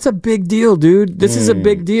 that's a big deal, dude. This is a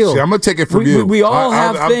big deal. See, I'm going to take it from you. We all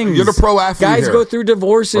have things. You're the pro athlete. Guys go through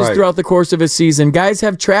divorces throughout the course of a season. Guys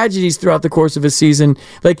have tragedies throughout the course of a season.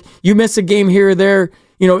 Like, you miss a game here or there,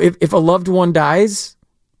 if a loved one dies,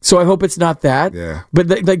 so I hope it's not that. Yeah. But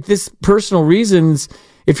like this personal reasons,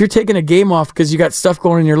 if you're taking a game off because you got stuff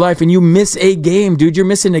going on in your life and you miss a game, dude, you're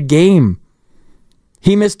missing a game.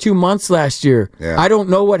 He missed 2 months last year. Yeah. I don't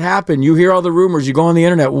know what happened. You hear all the rumors. You go on the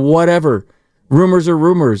internet, whatever. Rumors are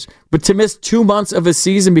rumors. But to miss 2 months of a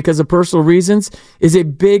season because of personal reasons is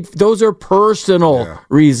those are personal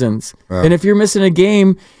reasons. Yeah. And if you're missing a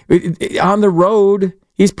game on the road,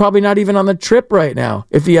 he's probably not even on the trip right now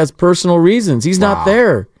if he has personal reasons. He's not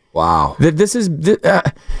there. Wow. This is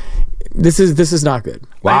not good.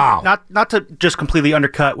 Wow. Not to just completely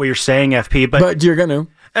undercut what you're saying, FP, but you're going to.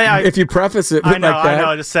 If you preface it like that. I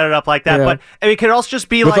know, just set it up like that. Yeah. But it could also just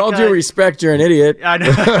be with all due respect, you're an idiot. I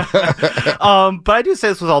know. But I do say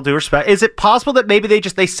this with all due respect. Is it possible that maybe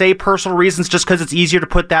they say personal reasons just because it's easier to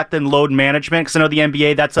put that than load management? Because I know the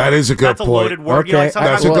NBA, that is a good point. A loaded word. Okay.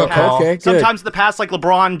 Sometimes that's a good call. Sometimes in the past, like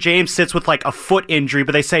LeBron James sits with like a foot injury,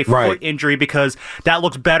 but they say foot injury because that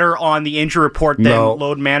looks better on the injury report than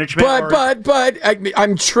load management. But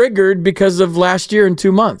I'm triggered because of last year and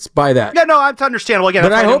 2 months by that. Yeah, no, it's understandable. Again,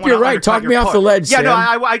 but I hope you're right. Talk me off the ledge. Yeah, Sam. no,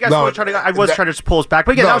 I guess I was trying to just pull us back.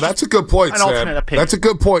 But again, that's a good point, Sam. Alternate opinion. That's a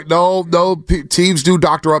good point. No, teams do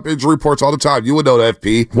doctor up injury reports all the time. You would know that,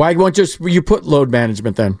 FP. Why won't you put load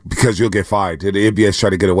management then? Because you'll get fined. And the NBA's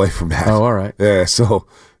trying to get away from that. Oh, all right. Yeah, so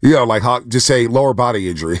just say lower body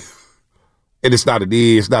injury. And it's not a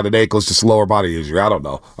knee, it's not an ankle, it's just a lower body injury. I don't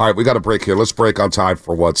know. All right, we got a break here. Let's break on time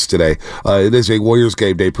for once today. It is a Warriors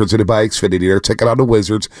game day presented by Xfinity. They're taking on the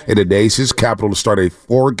Wizards in the nation's capital to start a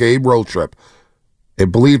 4-game road trip.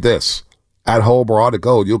 And believe this, at home or on the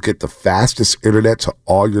go, you'll get the fastest internet to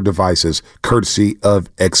all your devices, courtesy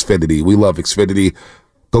of Xfinity. We love Xfinity.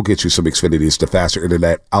 Go get you some Xfinity. It's the faster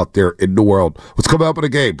internet out there in the world. What's coming up in the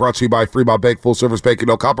game? Brought to you by Fremont Bank, full service banking,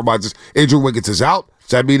 no compromises. Andrew Wiggins is out.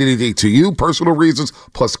 Does that mean anything to you? Personal reasons,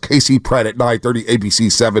 plus Casey Pratt at 9:30,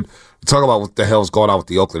 ABC 7. Talk about what the hell's going on with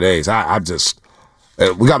the Oakland A's.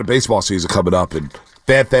 We got a baseball season coming up, and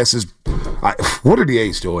FanFest is. What are the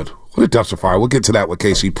A's doing? What a dumpster fire. We'll get to that with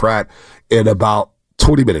Casey Pratt in about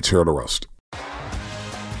 20 minutes here on The Roast.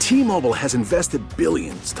 T-Mobile has invested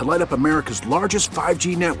billions to light up America's largest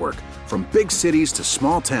 5G network, from big cities to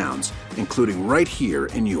small towns, including right here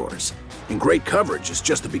in yours. And great coverage is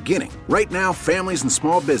just the beginning. Right now, families and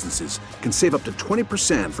small businesses can save up to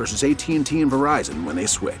 20% versus AT&T and Verizon when they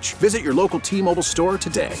switch. Visit your local T-Mobile store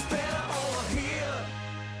today.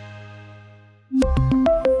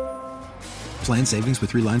 Plan savings with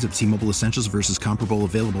 3 lines of T-Mobile Essentials versus comparable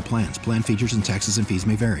available plans. Plan features and taxes and fees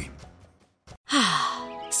may vary.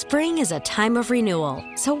 Spring is a time of renewal,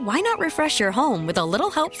 so why not refresh your home with a little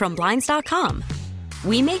help from Blinds.com?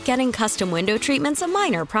 We make getting custom window treatments a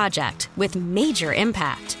minor project with major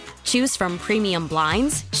impact. Choose from premium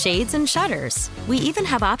blinds, shades, and shutters. We even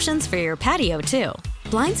have options for your patio, too.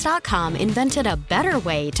 Blinds.com invented a better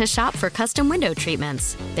way to shop for custom window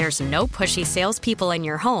treatments. There's no pushy salespeople in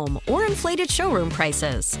your home or inflated showroom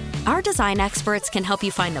prices. Our design experts can help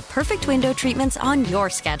you find the perfect window treatments on your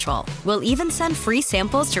schedule. We'll even send free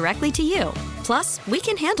samples directly to you. Plus, we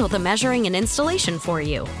can handle the measuring and installation for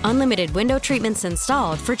you. Unlimited window treatments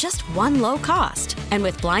installed for just one low cost. And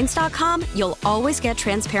with Blinds.com, you'll always get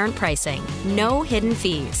transparent pricing. No hidden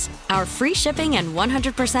fees. Our free shipping and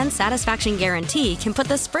 100% satisfaction guarantee can put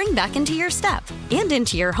the spring back into your step and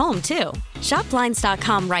into your home, too. Shop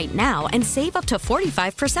Blinds.com right now and save up to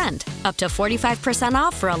 45%. Up to 45%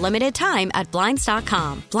 off for a limited time at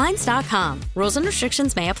Blinds.com. Blinds.com. Rules and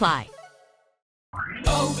restrictions may apply.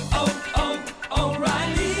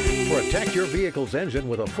 O'Reilly. Protect your vehicle's engine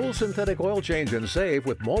with a full synthetic oil change and save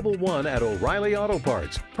with Mobile One at O'Reilly Auto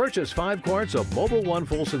Parts. Purchase 5 quarts of Mobile One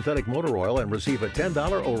full synthetic motor oil and receive a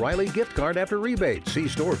 $10 O'Reilly gift card after rebate. See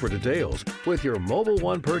store for details. With your Mobile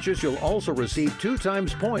One purchase, you'll also receive 2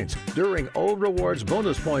 times points during O Rewards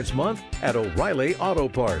Bonus Points Month at O'Reilly Auto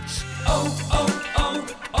Parts.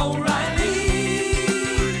 O'Reilly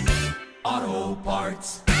Auto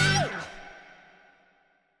Parts.